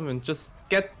patrol them and just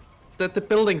get the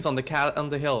buildings on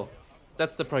the hill.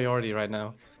 That's the priority right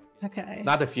now. Okay.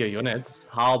 Not a few units.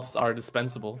 Halbs are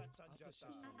dispensable.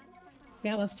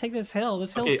 Yeah, let's take this hill.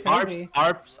 This hill's Okay, crazy.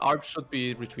 ARPs should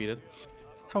be retreated.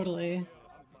 Totally.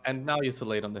 And now you're too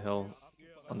late on the hill.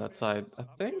 On that side, I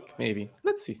think? Maybe.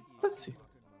 Let's see. Let's see.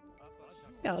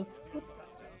 Yeah.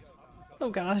 Oh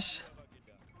gosh.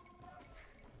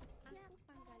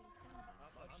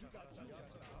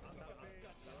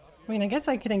 I mean, I guess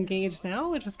I could engage now,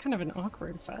 which is kind of an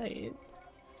awkward fight.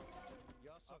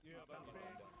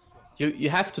 You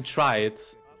have to try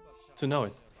it to know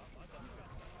it.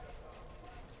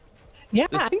 Yeah,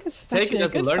 Just I think this is take actually it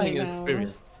as a good learning fight now.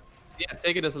 experience. Yeah,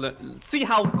 take it as a see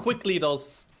how quickly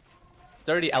those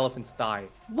dirty elephants die.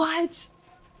 What?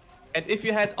 And if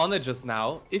you had honor just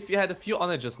now, if you had a few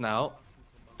honor just now,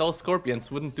 those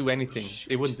scorpions wouldn't do anything.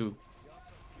 They wouldn't do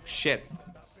shit.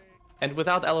 And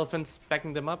without elephants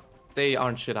backing them up, they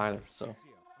aren't shit either. So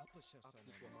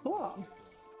Cool.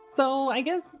 So I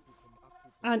guess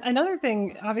another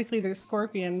thing, obviously there's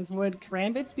scorpions. Would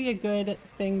karambits be a good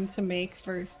thing to make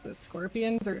versus the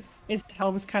scorpions, or is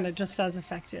Helms kind of just as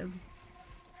effective?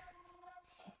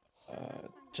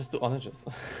 just do honor just.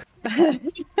 I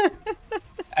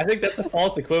think that's a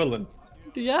false equivalent.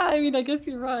 Yeah, I mean, I guess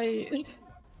you're right.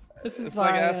 This is It's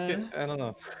why, like asking, I don't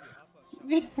know.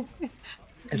 It's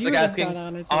you like would've asking, gone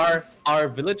on it, are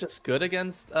James. villages good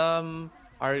against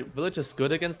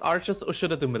archers, or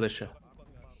should I do militia?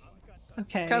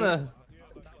 Okay.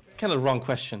 Kind of wrong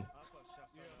question.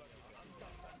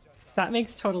 That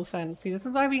makes total sense. See, this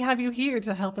is why we have you here,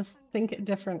 to help us think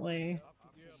differently.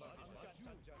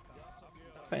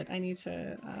 But I need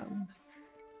to,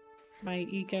 my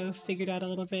ego figured out a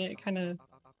little bit, kind of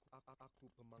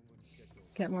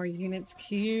get more units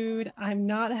queued. I'm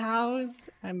not housed.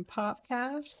 I'm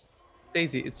popcast.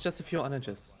 Daisy, it's just a few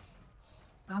onages.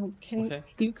 Can Okay.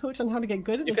 you coach on how to get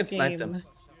good at You this can game? snipe them.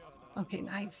 Okay,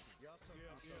 nice.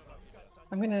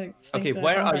 I'm gonna. snipe Okay, the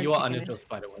where are bombard your cannon. onagers,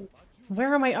 by the way?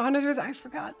 Where are my onagers? I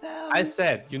forgot them. I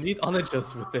said you need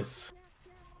onagers with this.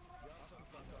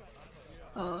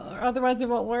 Otherwise it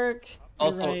won't work. You're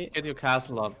Also, right. get your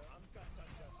castle up.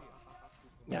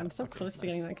 Yeah, I'm so close to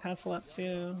getting that castle up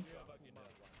too.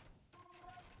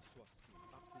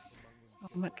 Oh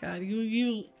my god,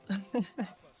 you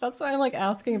that's why I'm like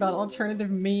asking about alternative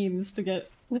means to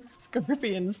get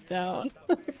scorpions down.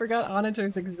 I forgot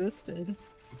onagers existed.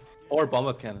 Or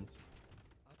bombard cannons.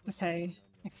 Okay,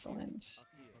 excellent.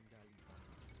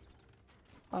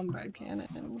 Bombard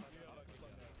cannon.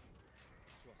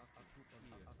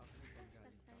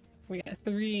 We got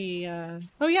 3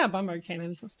 oh yeah, bombard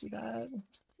cannons, let's do that.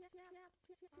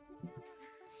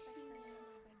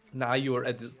 Now you are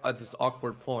at this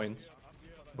awkward point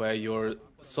where you're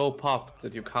so popped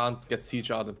that you can't get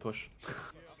siege out and push.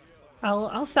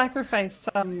 I'll sacrifice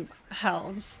some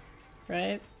helves,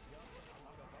 right?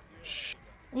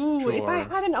 Ooh, if I Sure.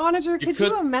 had an onager, could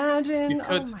you imagine?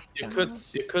 Oh my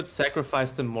gosh. You could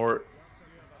sacrifice them more.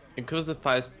 You could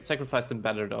sacrifice them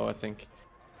better though, I think.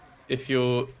 If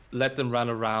you let them run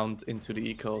around into the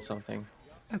eco or something.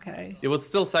 Okay. You would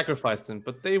still sacrifice them,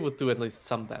 but they would do at least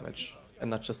some damage and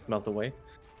not just melt away.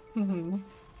 Mm-hmm.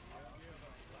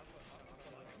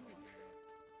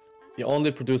 You're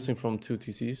only producing from 2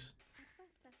 TCs.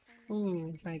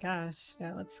 Ooh, my gosh.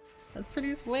 Yeah, let's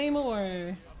produce way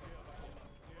more.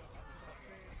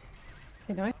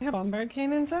 Okay, do I have bombard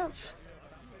cannons up?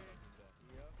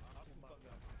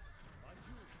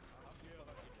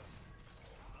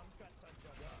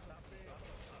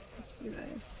 Let's do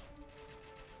this.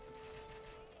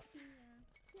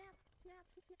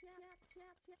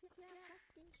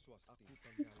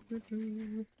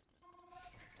 Swasti.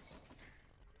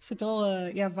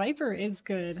 Sadola, yeah, Viper is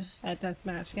good at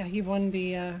deathmatch. Yeah, he won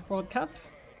the World Cup.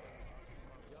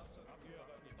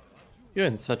 You're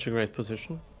in such a great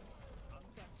position.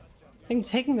 I think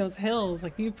taking those hills,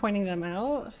 like you pointing them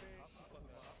out,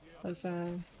 was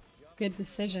a good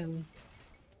decision.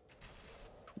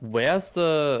 Where's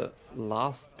the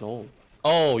last goal?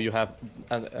 Oh, you have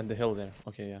and the hill there.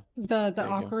 Okay, yeah. The There you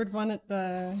go. awkward one at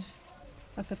the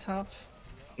top.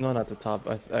 No, not the top.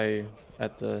 I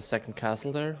at the second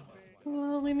castle there.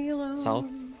 Oh, leave me alone. South.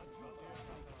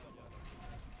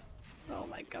 Oh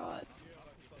my god.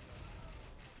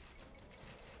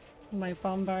 Am I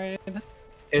bombarded?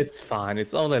 It's fine.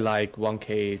 It's only like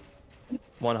 1k,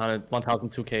 100,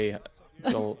 1002k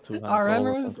gold, 200 Our gold or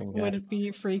members something. Yeah. would be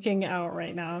freaking out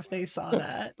right now if they saw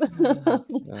that.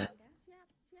 Yeah.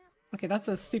 Okay, that's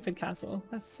a stupid castle.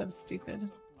 That's so stupid.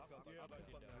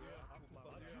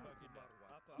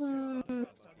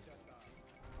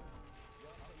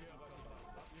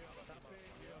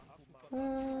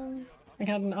 I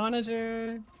got an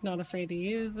onager, not afraid to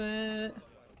use it.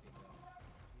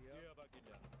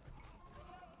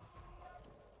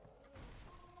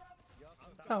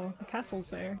 Oh, the castle's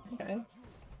there. Okay.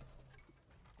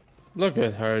 Look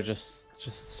at her just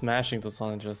smashing those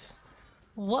oranges.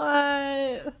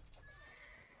 What?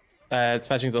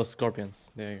 Smashing those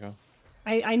scorpions. There you go.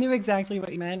 I knew exactly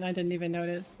what you meant. I didn't even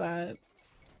notice that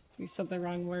you said the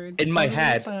wrong word. In my Totally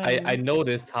head, I fine.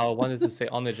 noticed how I wanted to say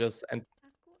onages, and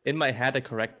in my head I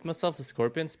corrected myself to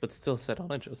scorpions, but still said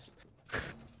onages.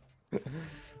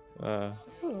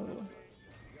 Ooh,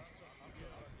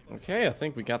 Okay, I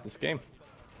think we got this game.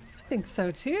 I think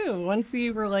so too. Once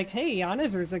you were like, hey,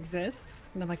 onagers exist.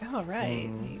 And I'm like, oh, right.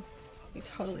 They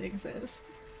totally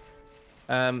exist.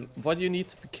 What you need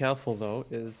to be careful though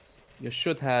is you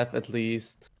should have at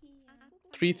least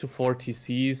 3 to 4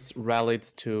 TCs rallied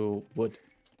to wood.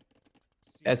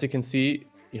 As you can see,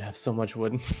 you have so much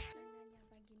wood.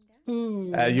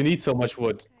 You need so much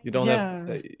wood. You don't have.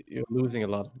 Yeah. You're losing a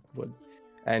lot of wood,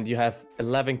 and you have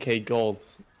 11k gold.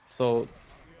 So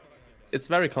it's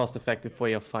very cost effective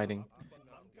way of fighting.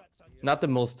 Not the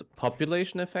most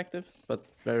population effective, but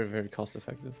very, very cost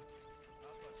effective.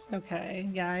 Okay,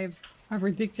 yeah, I have a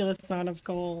ridiculous amount of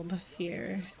gold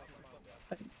here.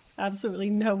 But absolutely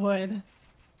no wood.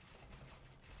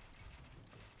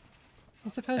 I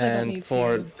suppose I don't And need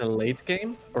for to. the late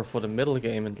game, or for the middle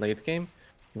game and late game,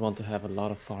 you want to have a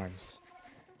lot of farms.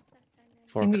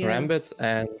 For Yes. karambits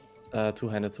and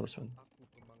two-handed swordsman.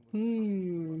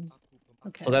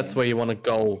 Okay. So that's where you want to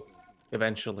go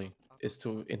eventually, is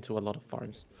into a lot of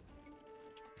farms.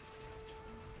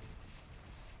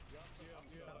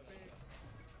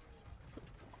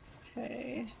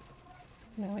 Okay.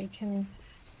 Now we can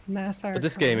mass our. But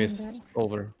this game is combat.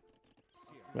 over.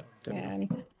 Yeah, there we Yeah,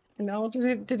 go. and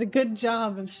Aldrin did a good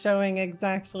job of showing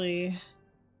exactly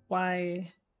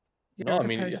why. No, I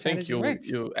mean, I proposed think strategy works.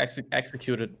 you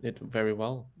executed it very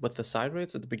well with the side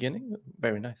rates at the beginning.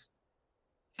 Very nice.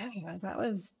 Yeah, that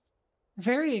was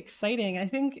very exciting. I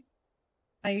think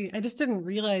I just didn't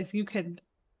realize you could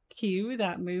cue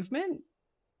that movement.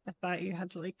 I thought you had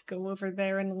to like go over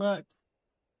there and look.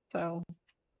 So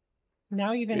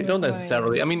now even You with don't my-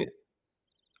 necessarily. I mean,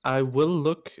 I will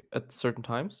look at certain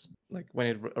times, like when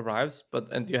it arrives,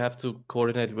 and you have to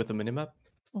coordinate with the minimap.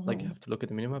 Like you Mhm. have to look at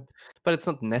the minimap, but it's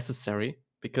not necessary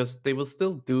because they will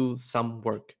still do some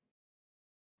work,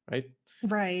 right?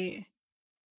 Right.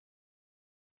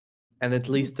 And at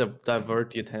least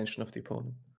divert the attention of the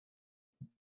opponent.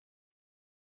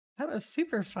 That was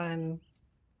super fun.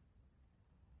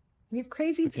 We have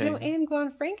Crazy Okay. Joe and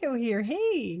Juan Franco here.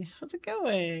 Hey, how's it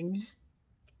going?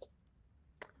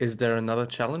 Is there another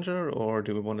challenger, or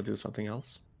do we want to do something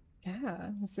else? Yeah.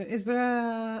 Is there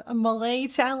a Malay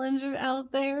challenger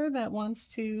out there that wants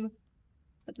to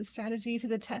put the strategy to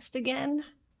the test again?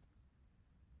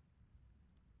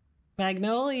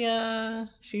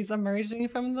 Magnolia. She's emerging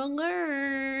from the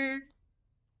lurk.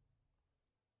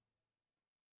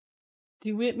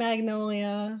 Do it,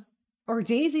 Magnolia. Or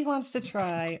Daisy wants to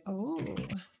try. Oh.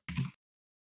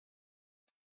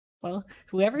 Well,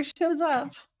 whoever shows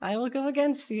up, I will go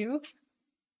against you.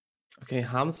 Okay,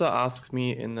 Hamza asked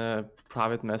me in a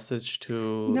private message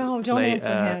to No, don't play.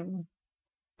 answer him.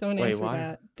 Don't Wait, answer why?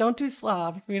 that. Don't do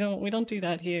slob. We don't do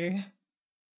that here.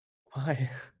 Why?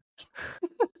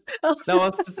 Oh. No, I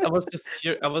was just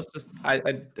here.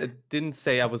 I didn't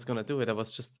say I was gonna do it. I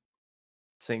was just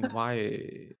saying why.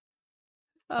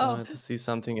 I Oh, wanted to see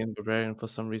something in Barbarian for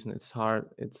some reason. It's hard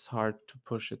to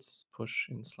push its push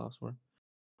in Slav's War.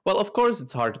 Well, of course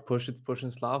it's hard to push. It's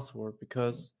pushing Slav Sword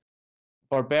because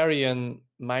Barbarian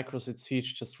micros its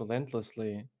siege just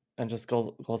relentlessly and just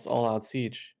goes all out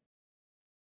siege.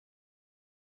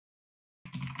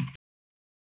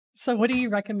 So what do you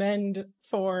recommend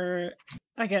for,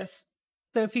 I guess,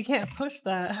 so if you can't push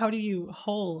that, how do you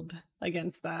hold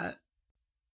against that?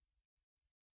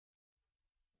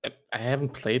 I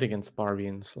haven't played against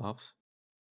Barbarian Slavs.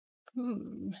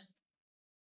 Hmm.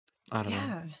 I don't know.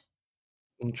 Yeah.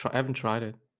 I haven't tried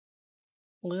it.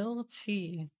 Lil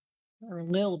T. Or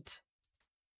Lilt.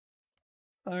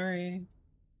 Sorry.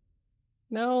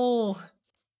 No.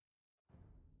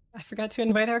 I forgot to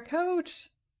invite our coach.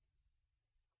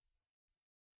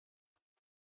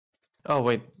 Oh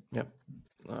wait, yep.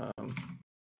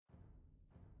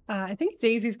 I think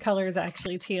Daisy's color is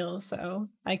actually teal, so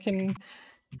I can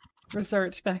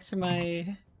resort back to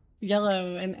my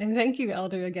yellow. And thank you,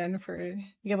 Elder, again for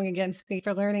going against me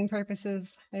for learning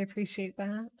purposes. I appreciate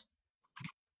that.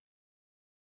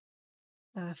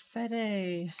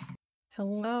 Fede,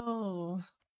 hello.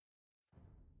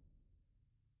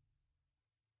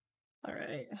 All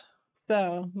right.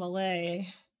 So, Malay,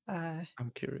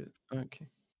 I'm curious. Okay.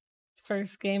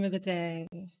 first game of the day.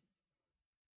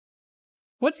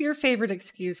 What's your favorite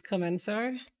excuse,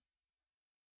 Clemensor?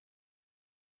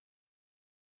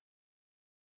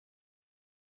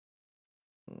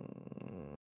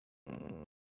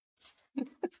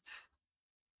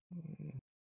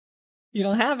 You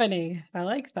don't have any. I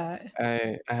like that.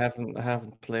 I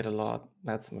haven't played a lot.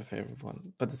 That's my favorite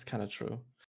one, but it's kind of true.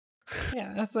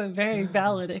 Yeah, that's a very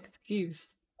valid excuse.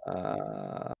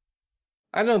 I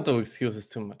don't do excuses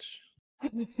too much.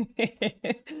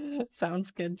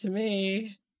 Sounds good to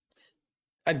me.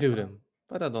 I do them,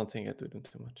 but I don't think I do them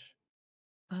too much.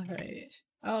 All right.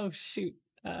 Oh shoot.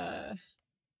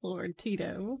 Lord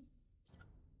Tito.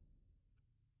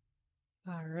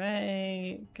 All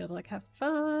right. Good luck. Have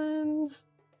fun.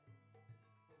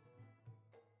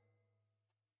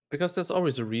 Because there's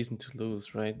always a reason to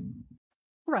lose, right?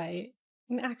 Right.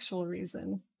 An actual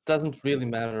reason. Doesn't really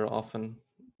matter often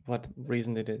what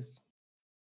reason it is.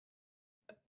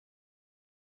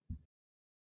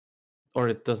 Or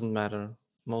it doesn't matter.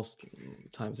 Most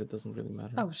times it doesn't really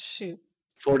matter. Oh shoot.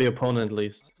 For the opponent at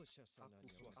least.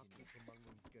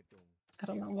 I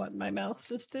don't know what my mouse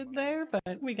just did there,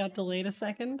 but we got delayed a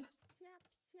second.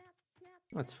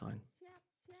 That's fine.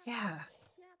 Yeah.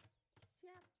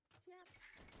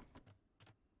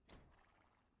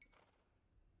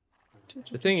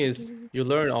 The thing is, you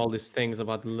learn all these things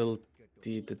about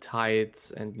the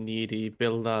tides and needy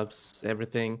build-ups,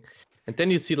 everything. And then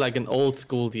you see like an old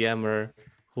school DMer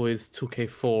who is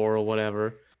 2k4 or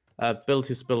whatever, build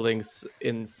his buildings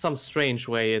in some strange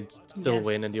way and still Yes.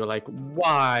 win, and you're like,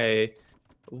 why?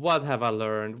 What have I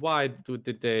learned? Why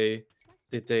did they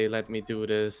let me do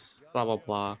this? Blah blah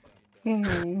blah.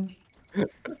 Mhm.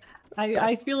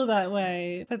 I feel that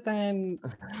way, but then,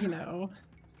 you know,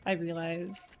 I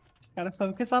realize gotta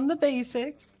focus on the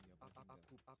basics.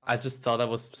 I just thought I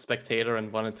was spectator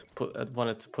and wanted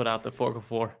to put out the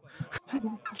 4x4.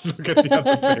 Look at the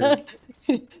other players.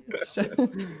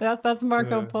 That's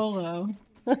Marco Yeah. Polo.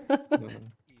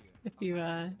 If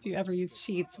you ever use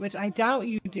cheats, which I doubt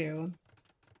you do,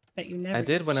 but you never. I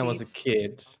did use when I was a cheats.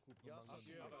 kid.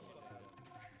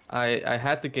 I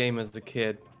had the game as a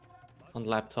kid on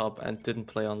laptop and didn't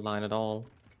play online at all.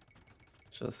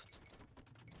 Just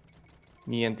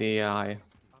me and the AI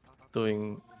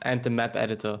doing, and the map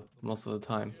editor most of the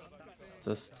time.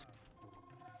 Just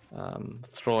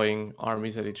throwing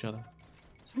armies at each other.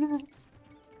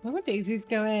 Look at Daisy's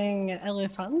going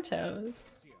Elefantos.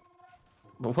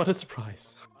 But what a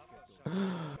surprise.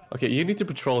 Okay, you need to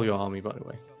patrol your army, by the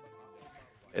way.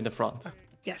 In the front.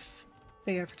 Yes,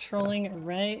 they are patrolling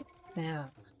right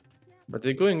now. But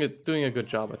they're doing a good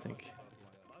job, I think.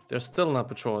 They're still not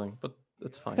patrolling, but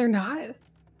that's fine. They're not?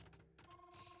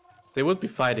 They would be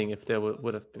fighting if they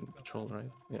would have been patrolled,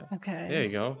 right? Yeah. Okay. There you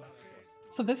go.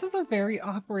 So this is a very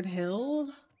awkward hill.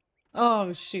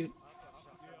 Oh shoot.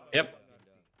 Yep.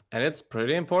 And it's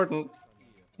pretty important.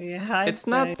 Yeah, I'd It's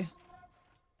not. say.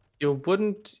 You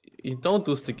don't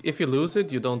lose the. If you lose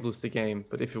it, you don't lose the game.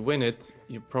 But if you win it,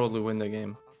 you probably win the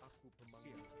game.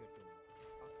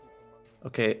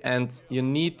 Okay, and you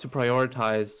need to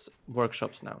prioritize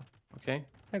workshops now. Okay.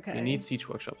 Okay. You need siege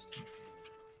workshops.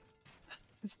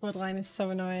 This bloodline is so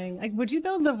annoying. Like, would you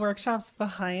build the workshops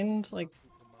behind like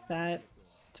that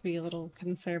to be a little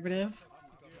conservative?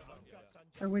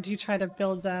 Or would you try to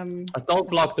build them? Don't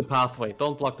block the pathway.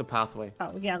 Don't block the pathway.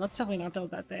 Oh yeah, let's definitely not build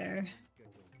that there.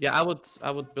 Yeah, I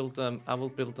would build them. I will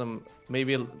build them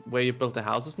maybe where you built the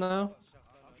houses now.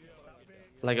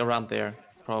 Like around there,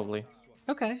 probably.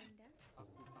 Okay.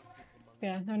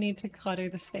 Yeah, no need to clutter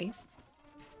the space.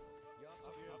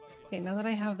 Okay, now that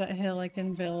I have that hill, I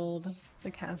can build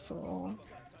the castle.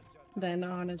 Then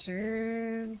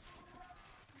onagers.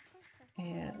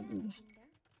 And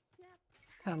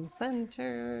town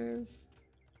centers.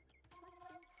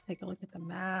 Take a look at the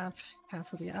map.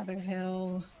 Castle the other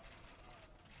hill.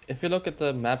 If you look at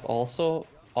the map also,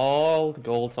 all the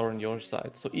golds are on your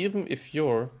side. So even if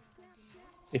you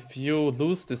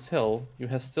lose this hill, you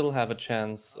still have a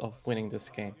chance of winning this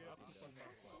game.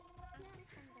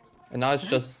 And now it's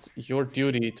just your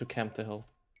duty to camp the hill.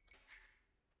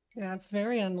 Yeah, it's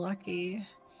very unlucky.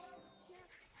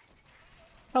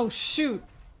 Oh shoot!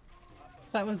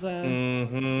 That was a...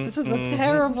 This is a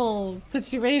terrible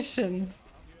situation.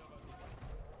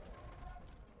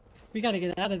 We gotta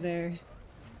get out of there.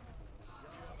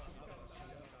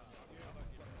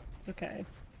 Okay.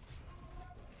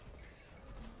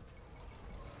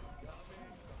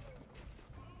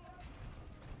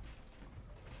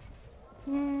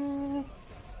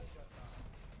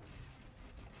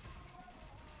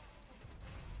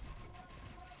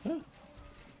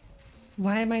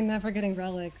 Why am I never getting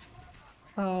relics?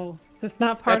 Oh, that's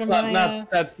not part of my...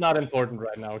 That's not important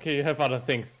right now, okay? You have other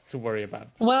things to worry about.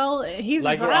 Well, he's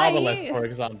like right. Your obelisk, for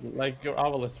example. Like your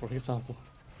obelisk, for example.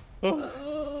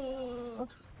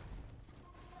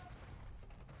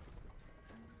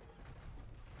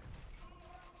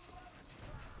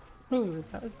 Ooh,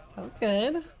 that was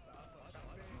good.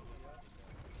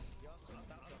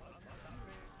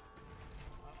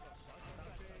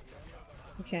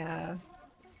 Yeah.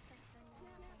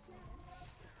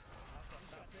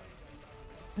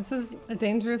 This is a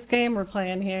dangerous game we're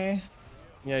playing here.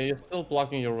 Yeah, you're still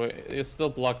blocking your way. You still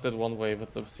blocked it one way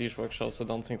with the siege workshop, so I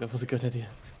don't think that was a good idea.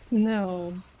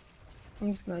 No.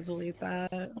 I'm just gonna delete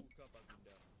that.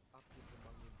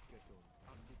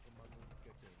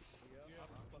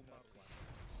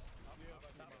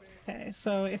 Okay,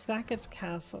 so if that gets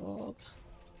castled,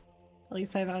 at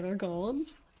least I have other gold.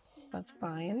 That's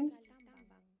fine.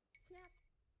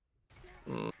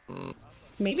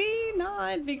 Maybe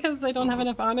not, because I don't have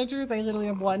enough onagers. I literally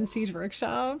have one siege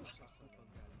workshop.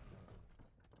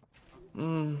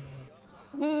 I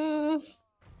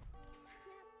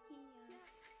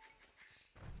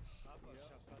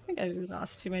think I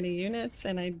lost too many units,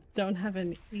 and I don't have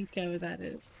an eco that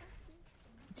is...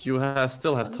 You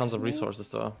still have tons of resources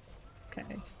though.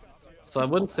 Okay. So I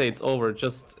wouldn't say it's over,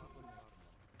 just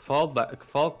fall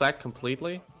back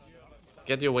completely,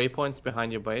 get your waypoints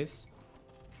behind your base,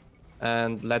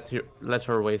 and let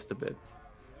her waste a bit.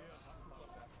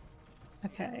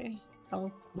 Okay.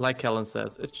 Like Kellen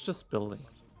says, it's just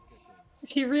buildings.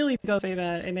 He really does say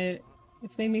that, and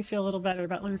it's made me feel a little better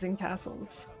about losing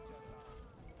castles.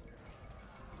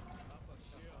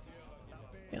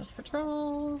 Yes,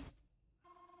 patrols.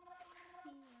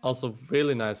 Also,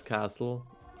 really nice castle,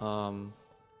 down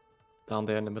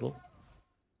there in the middle.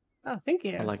 Oh, thank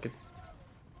you. I like it.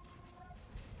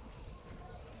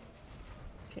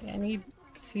 Okay, I need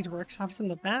siege workshops in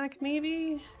the back,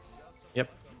 maybe? Yep.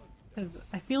 Because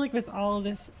I feel like with all of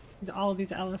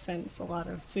these elephants, a lot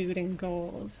of food and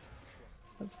gold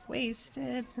was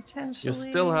wasted potentially.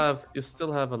 You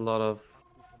still have a lot of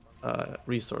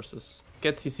resources.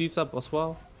 Get TCs up as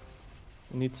well.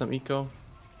 You need some eco.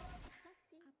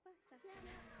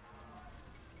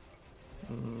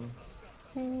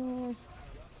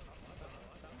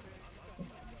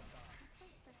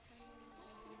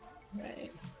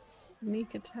 Right.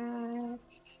 Sneak attack.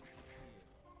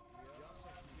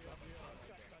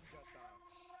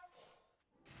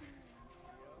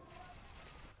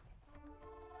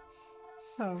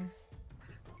 Oh.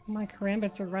 My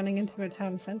karambits are running into a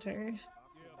town center.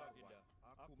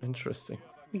 Interesting.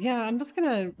 Yeah, I'm just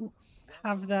gonna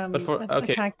have them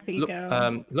okay, attack the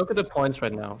eco. look at the points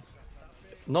right now.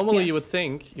 Normally you Yes. would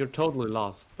think you're totally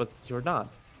lost, but you're not.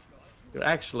 You're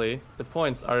actually, the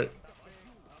points are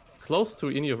close to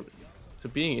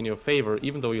being in your favor,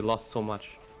 even though you lost so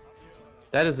much.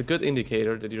 That is a good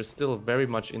indicator that you're still very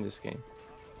much in this game.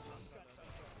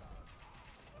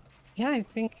 Yeah, I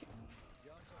think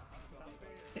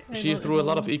She threw a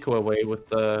lot of eco away with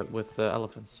the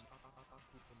elephants.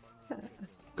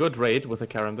 Good raid with the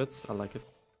karambits. I like it.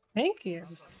 Thank you.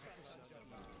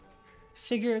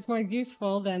 Figure it's more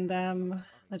useful than them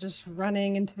just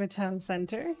running into a town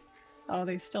center. Oh,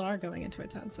 they still are going into a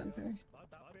town center.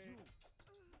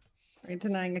 Are you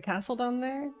denying a castle down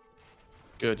there?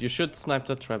 Good. You should snipe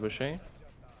that trebuchet,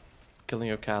 killing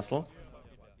your castle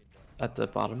at the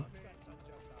bottom.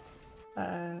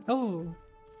 Oh.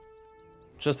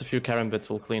 Just a few karambits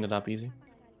will clean it up easy.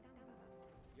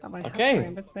 Got my Okay.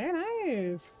 Krampus there,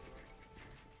 nice.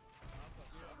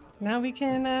 Now we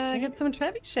can get some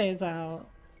trebuchets out.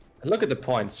 Look at the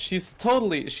points. She's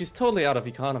totally out of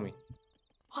economy.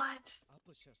 What?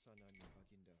 Apa syasananya,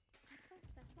 Baginda?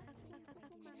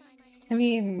 I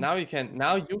mean, Now you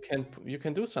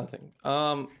can do something.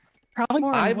 probably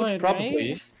more I on would wood,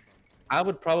 probably right? I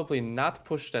would probably not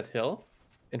push that hill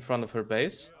in front of her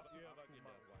base.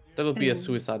 That would be a Mm.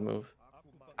 suicide move.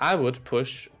 I would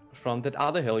push from that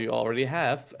other hill you already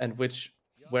have, and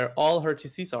where all her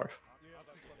TCs are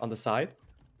on the side,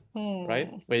 right?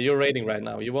 Hmm. Where you're raiding right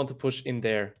now. You want to push in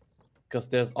there because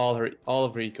there's all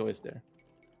of her eco is there.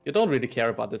 You don't really care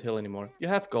about that hill anymore. You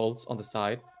have golds on the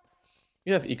side.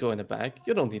 You have eco in the back.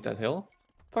 You don't need that hill.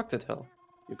 Fuck that hill.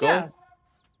 You go Yeah.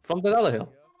 from that other hill.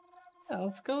 Yeah,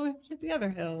 let's go hit the other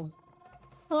hill.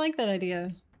 I like that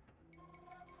idea.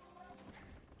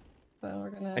 So we're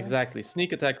gonna Exactly.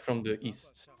 Sneak attack from the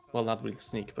east. Well, not really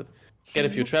sneak, but get a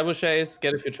few trebuchets,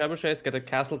 get a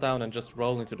castle down, and just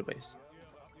roll into the base.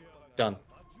 Done.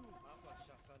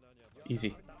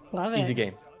 Easy. love it. Easy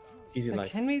game. Easy But life.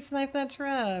 can we snipe that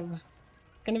treb?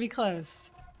 Gonna be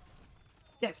close.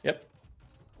 Yes. Yep.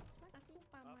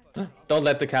 Don't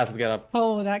let the castle get up.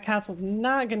 Oh, that castle's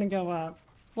not gonna go up.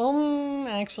 Well,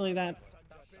 actually, that.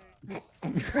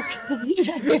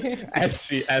 as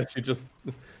she just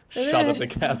shot at the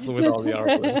castle with all the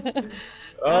armor.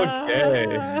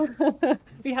 Okay.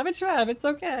 We have a trap. It's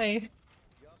okay.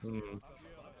 Hmm.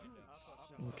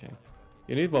 Okay.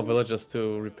 You need more villagers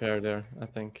to repair there, I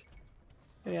think.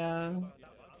 Yeah.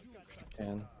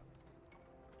 Can.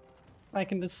 I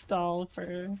can just stall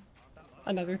for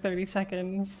another 30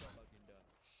 seconds.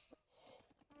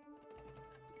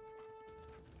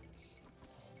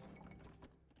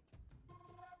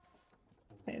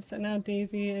 Okay, so now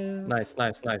Davy is. Nice.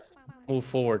 Move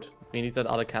forward. We need that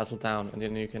other castle down, and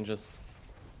then you can just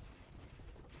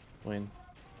win.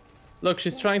 Look,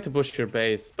 she's trying to push your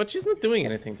base, but she's not doing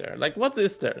anything there. Like, what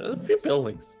is there? A few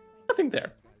buildings. Nothing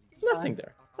there. Nothing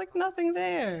there. It's like nothing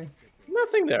there.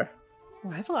 Nothing there.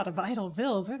 Oh, I have a lot of idle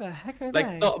vills. Where the heck are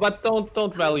Like, they? but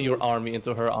don't rally your army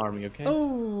into her army, okay?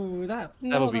 Oh, that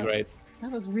That would be great.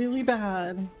 That was really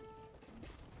bad.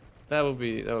 That would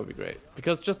be great.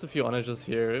 Because just a few onages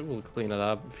here, it will clean it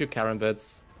up. A few Karen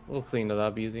beds will clean it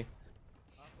up easy.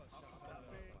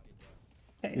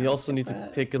 Okay, You I'll also get need to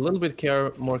that. take a little bit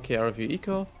more care of your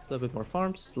eco, a little bit more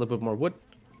farms, a little bit more wood.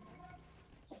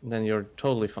 And then you're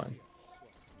totally fine.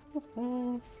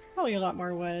 Probably a lot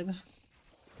more wood.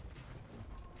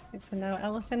 Okay, so now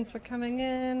elephants are coming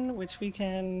in, which we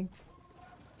can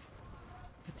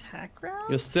attack round?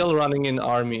 You're still running an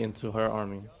army into her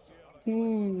army.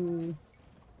 Hmm.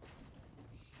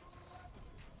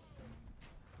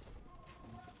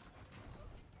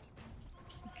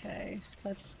 Okay,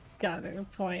 let's gather a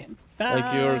point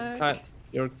back. Like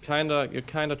you're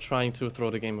kinda trying to throw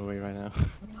the game away right now.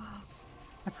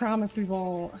 I promise we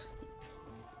won't.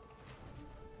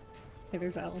 Okay,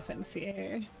 there's elephants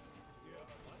here.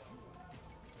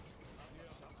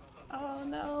 Oh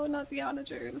no, not the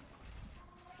onagers.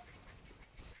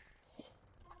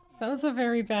 That was a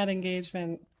very bad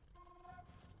engagement.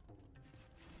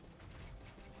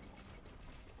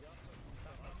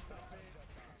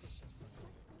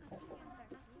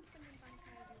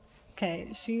 Okay,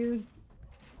 she's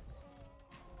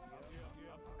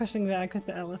pushing back with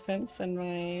the elephants and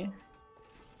my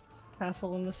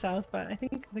castle in the south, but I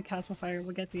think the castle fire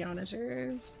will get the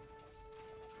onagers.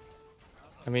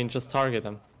 I mean, just target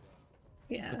them.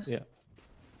 Yeah. Yeah.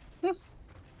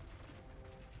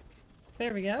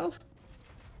 There we go.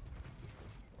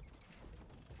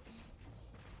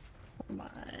 Come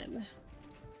on.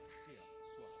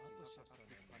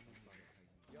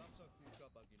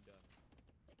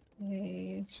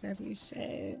 Hey,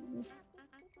 trebuchets.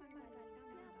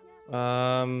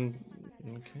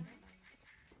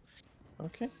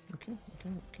 Okay.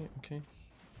 Okay.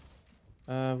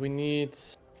 We need.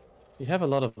 You have a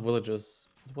lot of villagers.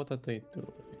 What are they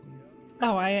doing?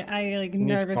 Oh, I like Need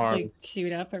nervously farms.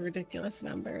 queued up a ridiculous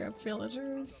number of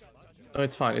villagers. Oh,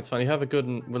 it's fine. It's fine. You have a good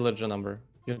villager number.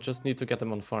 You just need to get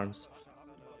them on farms.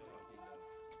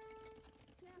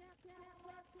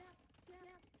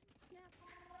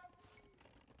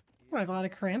 Oh, I have a lot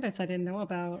of Krampus I didn't know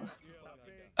about.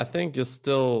 I think you're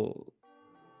still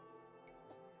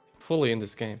fully in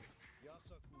this game.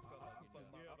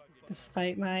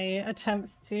 Despite my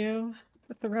attempts to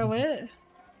throw it.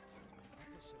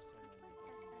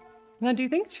 Now, do you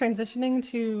think transitioning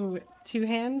to two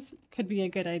hands could be a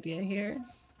good idea here?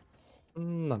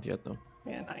 Not yet, no.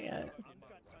 Yeah, not yet.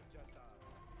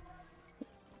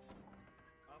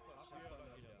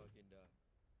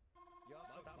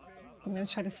 I'm gonna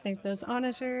try to snipe those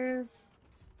onagers.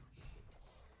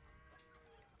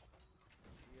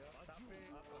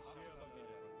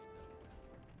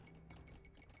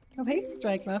 Oh, hey,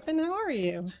 Strike Muffin, how are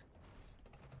you?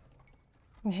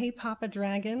 And hey, Papa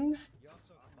Dragon.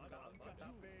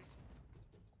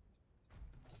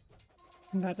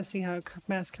 I'm about to see how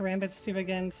Mass Karambits do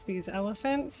against these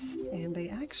elephants, and they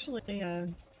actually,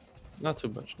 Not too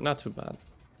much. Not too bad.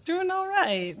 doing all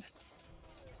right.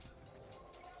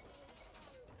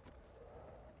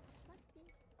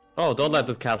 Oh, don't let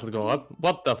this castle go up.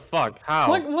 What the fuck? How?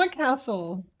 What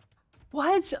castle?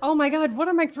 What? Oh my god, what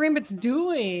are my Karambits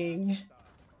doing?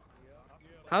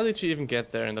 How did she even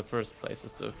get there in the first place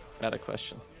is the better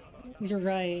question. You're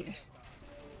right.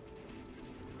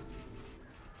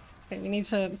 Okay, we need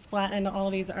to flatten all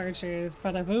these archers.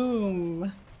 Bada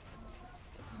boom.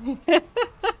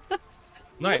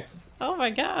 Nice. Oh my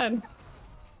god.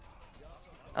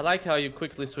 I like how you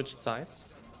quickly switched sides.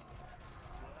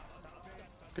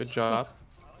 Good job.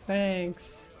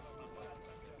 Thanks.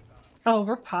 Oh,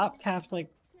 we're pop capped like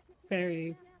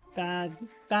very bad.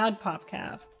 Bad pop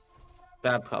cap.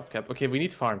 Bad pop cap. Okay, we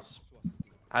need farms.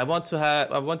 I want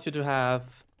you to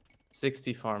have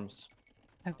 60 farms.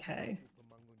 Okay.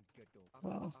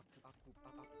 Well,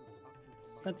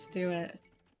 let's do it.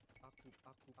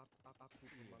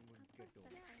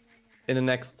 In the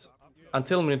next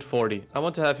until minute 40. I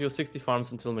want to have your 60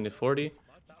 farms until minute 40.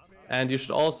 And you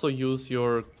should also use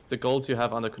the golds you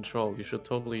have under control. You should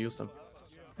totally use them.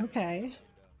 Okay.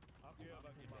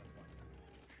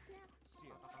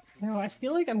 No, I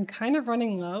feel like I'm kind of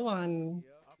running low on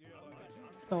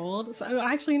gold. So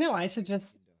actually, no, I should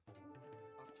just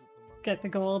get the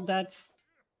gold that's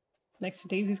next to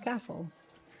Daisy's castle.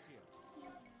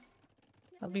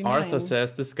 That'll be Arthur mine.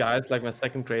 says this guy is like my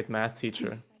second grade math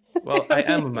teacher. Well, I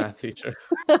am a math teacher.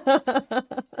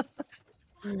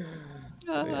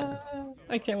 Yeah.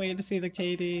 I can't wait to see the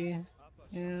KD.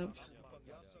 Yep.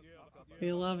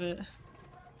 We love it.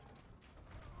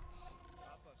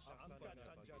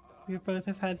 We both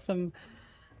have had some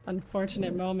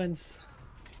unfortunate moments.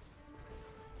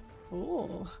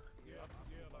 Ooh.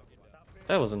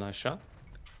 That was a nice shot.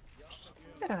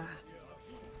 Yeah.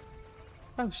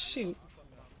 Oh shoot.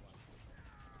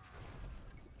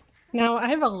 Now I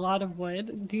have a lot of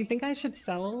wood. Do you think I should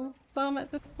sell some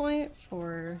at this point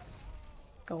for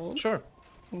gold? Sure.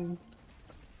 And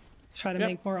try to Yep.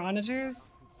 make more onagers?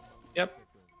 Yep.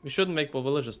 We shouldn't make more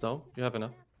villages though. You have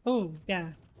enough. Oh, yeah.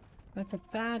 That's a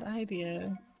bad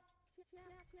idea.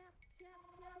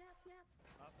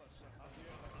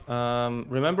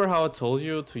 Remember how I told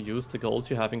you to use the golds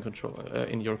you have in control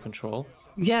in your control?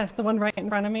 Yes, the one right in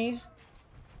front of me.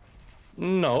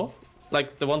 No,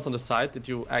 like the ones on the side that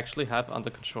you actually have under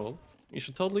control. You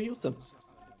should totally use them.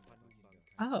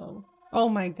 Oh. Oh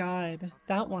my god.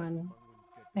 That one.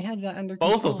 I had that under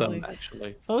Both control. of them, like-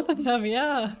 actually. Both of them,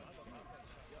 yeah.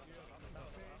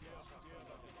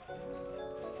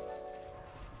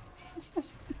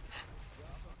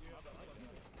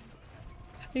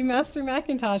 Hey, Master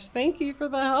Macintosh, thank you for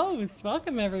the host.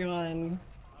 Welcome, everyone.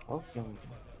 Welcome.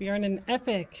 We are in an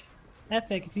epic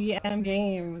DM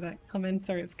game that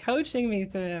Clemensor is coaching me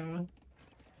through.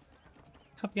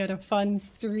 Hope you had a fun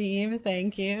stream.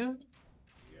 Thank you.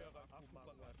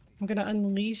 I'm gonna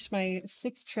unleash my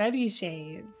 6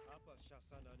 trebuchets.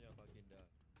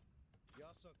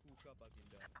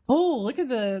 Oh, look at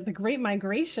the Great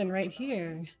Migration right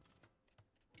here.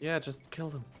 Yeah, just kill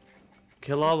them.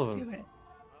 Kill all of Let's them. do it.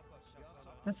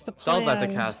 That's the plan. Don't let the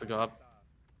castle go up.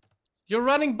 You're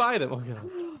running by them. Okay.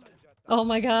 Oh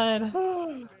my god.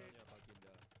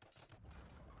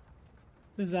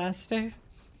 Disaster.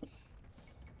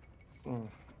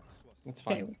 It's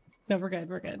fine. Okay. No, we're good.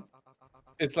 We're good.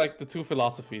 It's like the two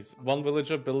philosophies. One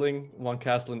villager building one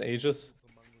castle in Aegis.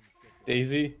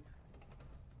 Daisy.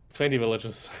 20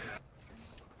 villagers.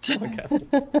 One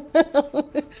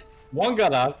castle. One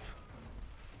got up.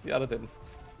 The other didn't.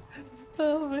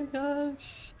 Oh my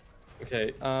gosh.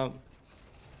 Okay,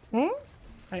 Hmm?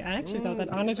 I actually thought that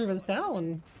onager was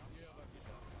down.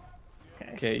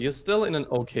 Okay. okay, you're still in an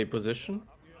okay position.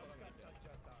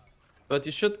 But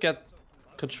you should get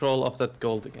control of that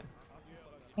gold again.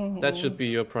 That should be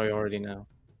your priority now.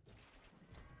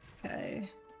 Okay.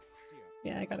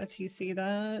 Yeah, I gotta TC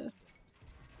that.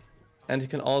 And you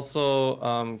can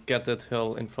also get that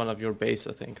hill in front of your base,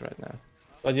 I think, right now.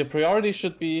 But your priority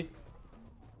should be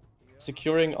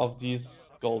securing of these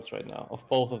golds right now, of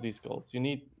both of these golds. You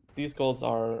need, these golds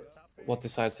are what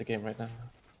decides the game right now.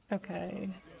 Okay.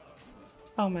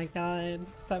 Oh my god.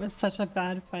 That was such a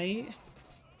bad fight.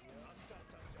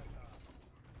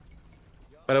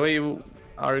 By the way,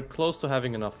 are close to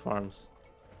having enough farms.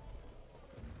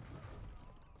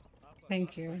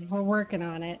 Thank you. We're working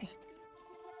on it.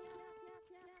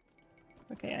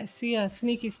 Okay, I see a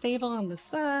sneaky stable on the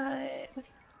side.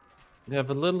 They have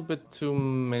a little bit too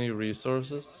many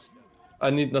resources. I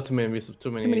need not too many resources, too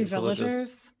Too many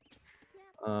villages.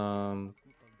 villagers.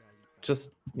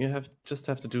 Just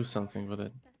have to do something with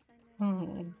it.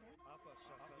 Hmm.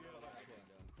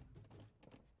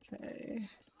 Okay.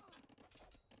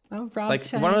 Oh, Rob Like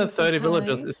Chen 130 says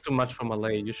villages hi. is too much for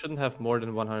Malay. You shouldn't have more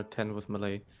than 110 with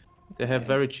Malay. They have Okay.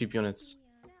 very cheap units.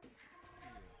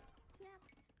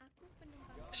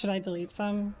 Should I delete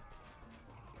some?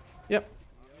 Yep.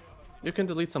 You can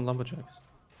delete some lumberjacks.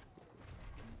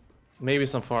 Maybe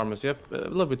some farmers. You have a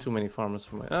little bit too many farmers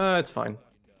for my. It's fine.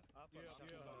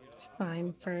 It's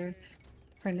fine for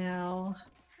now.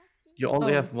 You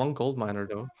only Oh. have one gold miner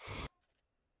though.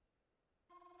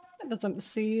 That doesn't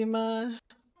seem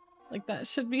like that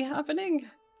should be happening.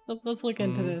 Let's look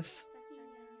into this.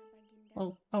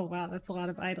 Oh wow, that's a lot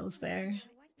of idols there.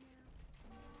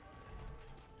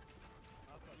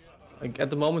 Like,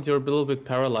 at the moment, you're a little bit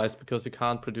paralyzed because you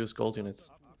can't produce gold units.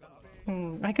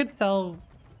 I could sell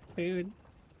food.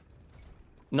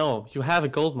 No, you have a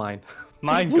gold mine.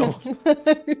 Mine gold.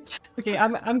 Okay,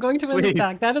 I'm going to win this Please.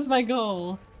 back. That is my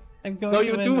goal. I'm going No, to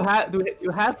you win do this. have. You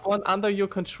have one under your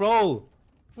control.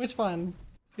 Which one?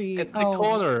 At the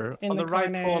corner, in on the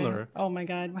right corner. Oh my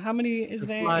god. How many is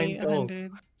It's there? mine gold.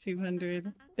 800,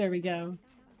 200. There we go.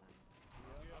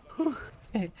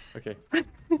 Okay. Okay.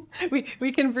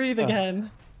 we can breathe again.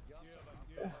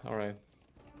 All right.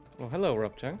 Oh, hello,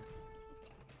 Rob Chang.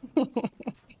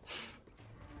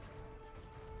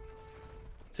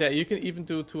 So yeah, you can even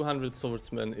do 200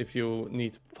 swordsmen if you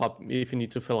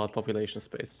need to fill out population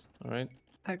space. All right.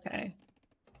 Okay.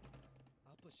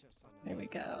 There we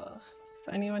go.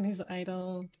 So anyone who's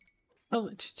idle. Oh,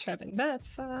 Trevin that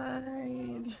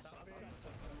side.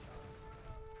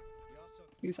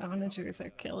 These onagers are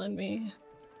killing me.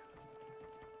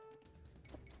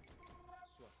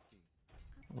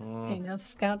 Okay, now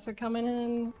scouts are coming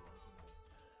in.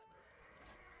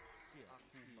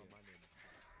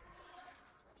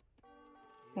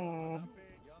 I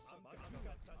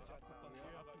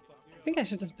think I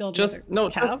should just build No.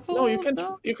 You can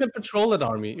though? you can patrol that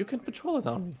army. You can patrol that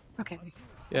army. Okay.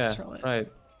 Yeah. Patrol it. Right.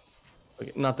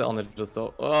 Okay, not the onagers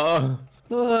though. Oh.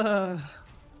 Ugh.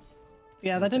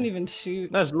 Yeah, that didn't even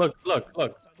shoot. No,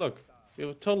 look.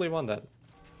 You totally won that.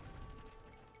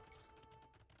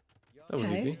 That was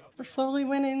easy. We're slowly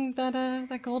winning that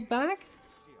gold back.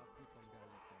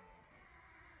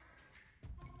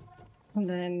 And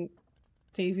then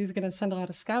Daisy's gonna send a lot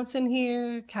of scouts in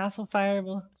here. Castle Fire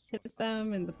will hit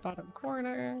them in the bottom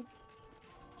corner.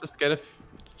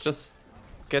 Just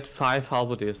get 5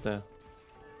 halberdiers there.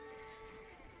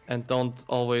 And don't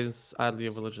always idle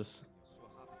your villages.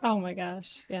 Oh my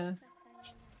gosh, yeah.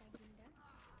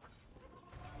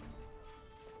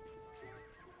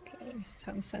 Okay,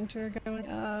 town center going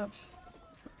up.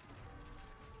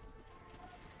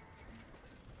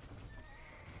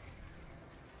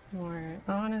 More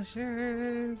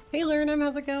onagers. Hey Lurnham,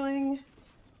 how's it going?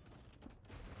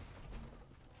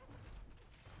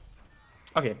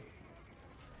 Okay.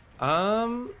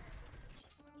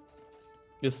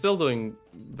 You're still doing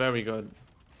very good.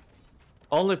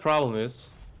 Only problem is,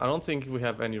 I don't think we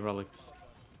have any relics.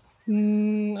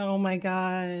 Oh my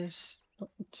gosh.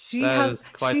 She That has is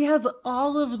quite- she has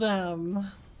all of them.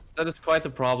 That is quite a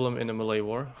problem in a Malay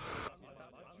war.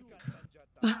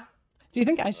 Do you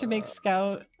think I should make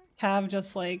Scout have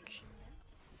just like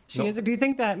she No. is? Do you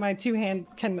think that my two-hand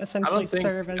can essentially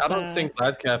serve as I don't that? think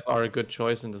Lightcav are a good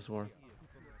choice in this war.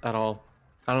 At all.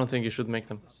 I don't think you should make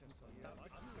them.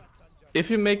 If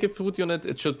you make a food unit,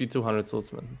 it should be 200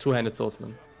 swordsmen. Two-handed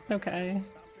swordsmen. Okay.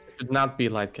 It should not be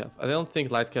Lightcav. I don't think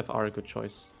Lightcav are a good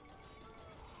choice.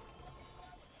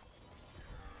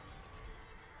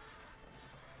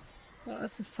 Oh,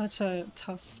 this is such a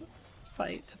tough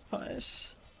fight to push.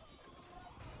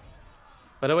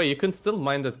 By the way, you can still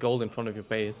mine that gold in front of your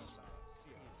base.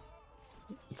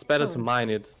 It's better to mine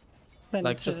it. Then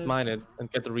Like, just mine it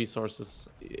and get the resources.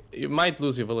 You might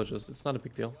lose your villages. It's not a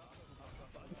big deal.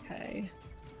 Okay.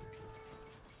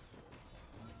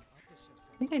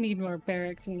 I think I need more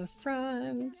barracks in the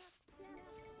front.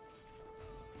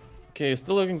 Okay, you're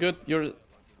still looking good. You're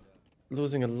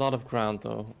losing a lot of ground,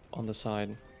 though, on the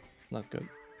side. Not good.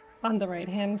 On the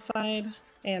right-hand side,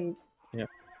 and Yeah.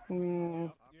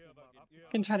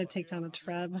 Can try to take down a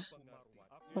Treb,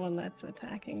 the one that's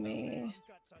attacking me.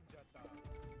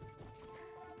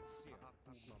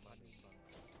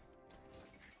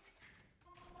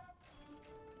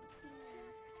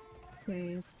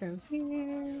 Okay, let's go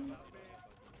here.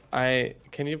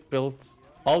 Can you build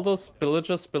all those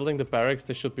villagers building the barracks?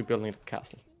 They should be building a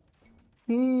castle.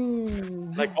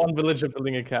 Like one villager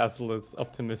building a castle is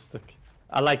optimistic.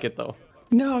 I like it though.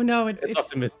 No, It's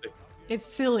optimistic. it's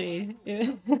silly.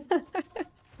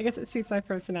 I guess it suits my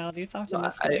personality. It's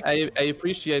optimistic. I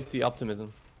appreciate the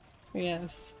optimism.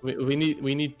 Yes.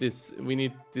 We need this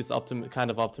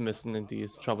kind of optimism in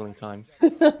these troubling times.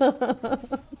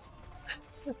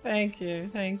 Thank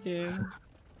you.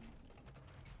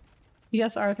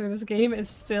 Yes, Arthur, this game is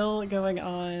still going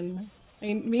on. I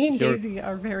mean, me and Daisy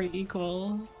are very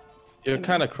equal. You're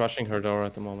kind of crushing her door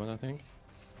at the moment, I think.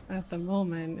 At the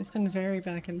moment, it's been very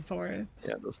back and forth.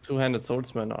 Yeah, those two-handed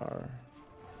swordsmen are...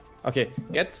 Okay,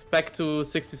 get back to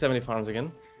 60-70 farms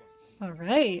again.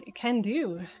 Alright, can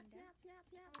do.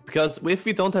 Because if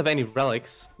we don't have any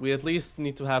relics, we at least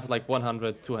need to have like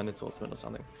 100 two-handed swordsmen or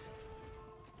something.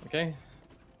 Okay?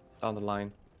 Down the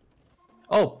line.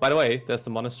 Oh, by the way, there's the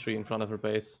monastery in front of her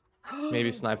base.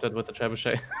 Maybe sniped it with the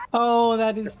trebuchet. Oh,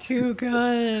 that is too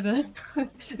good.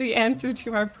 The answer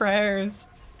to our prayers.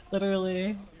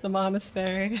 Literally, the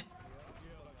monastery.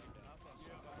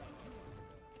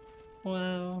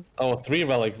 Wow. Oh, 3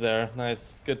 relics there.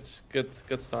 Nice. Good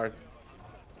start.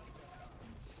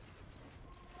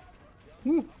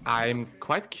 I'm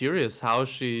quite curious how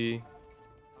she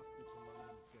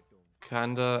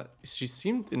she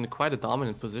seemed in quite a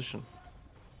dominant position.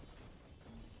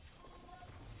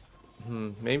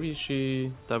 Maybe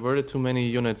she diverted too many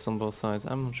units on both sides.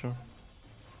 I'm not sure.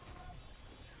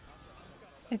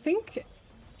 I think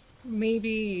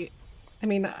maybe, I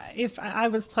mean, if I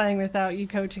was playing without you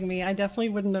coaching me, I definitely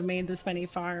wouldn't have made this many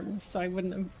farms, so I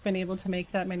wouldn't have been able to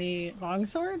make that many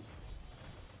longswords.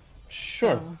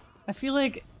 Sure. So I feel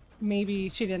like maybe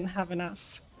she didn't have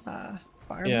enough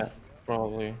farms. Yeah,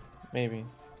 probably. Maybe.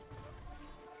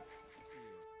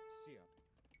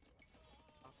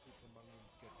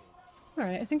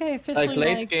 Alright, I think I officially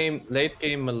like late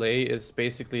game Malay is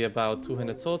basically about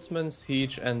two-handed swordsmen,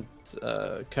 siege, and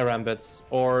karambits.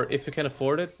 Or if you can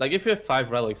afford it, like if you have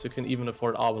 5 relics, you can even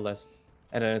afford obelisk,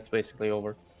 and then it's basically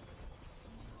over.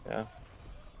 Yeah.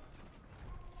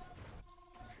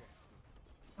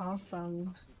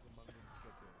 Awesome.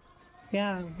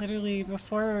 Yeah, literally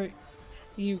before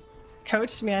you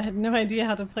coached me, I had no idea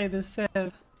how to play this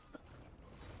civ.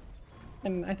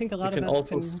 And I think a lot You of can us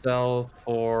also sell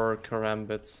for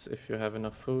karambits if you have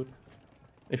enough food.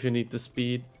 If you need the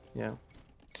speed, yeah.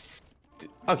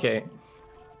 Okay.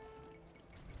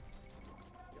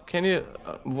 Can you...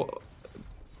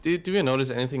 do you notice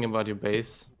anything about your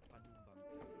base?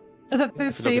 That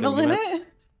there's sable in it?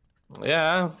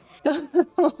 Yeah.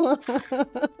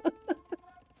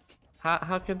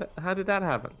 How did that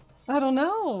happen? I don't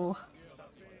know.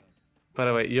 By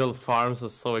the way, your farms are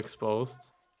so exposed.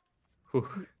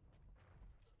 Whew.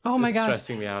 Oh my It's gosh.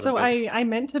 stressing me out So a bit. I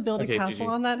meant to build Okay, a castle GG.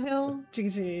 on that hill.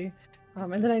 GG.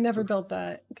 And then I never built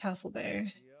that castle there.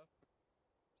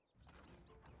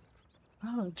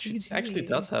 Oh, She GG. actually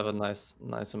does have a nice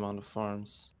amount of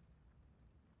farms.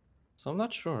 So I'm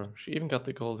not sure. She even got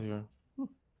the gold here.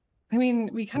 I mean,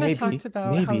 we kind of talked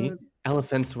about maybe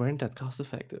elephants weren't that cost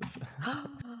effective.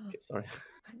 Okay, sorry.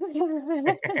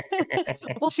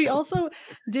 Well, she also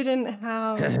didn't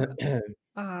have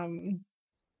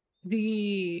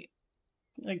the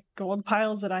like gold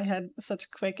piles that I had such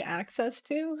quick access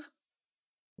to.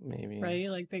 Maybe. Right?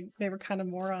 Like they were kind of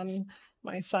more on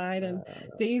my side. And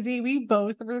Daisy, we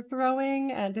both were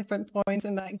throwing at different points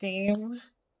in that game.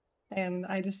 And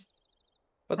I just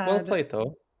But well played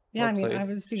though. Yeah, well I mean, played. I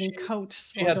was being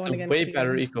coached She while had going the against way you.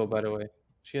 better eco, by the way.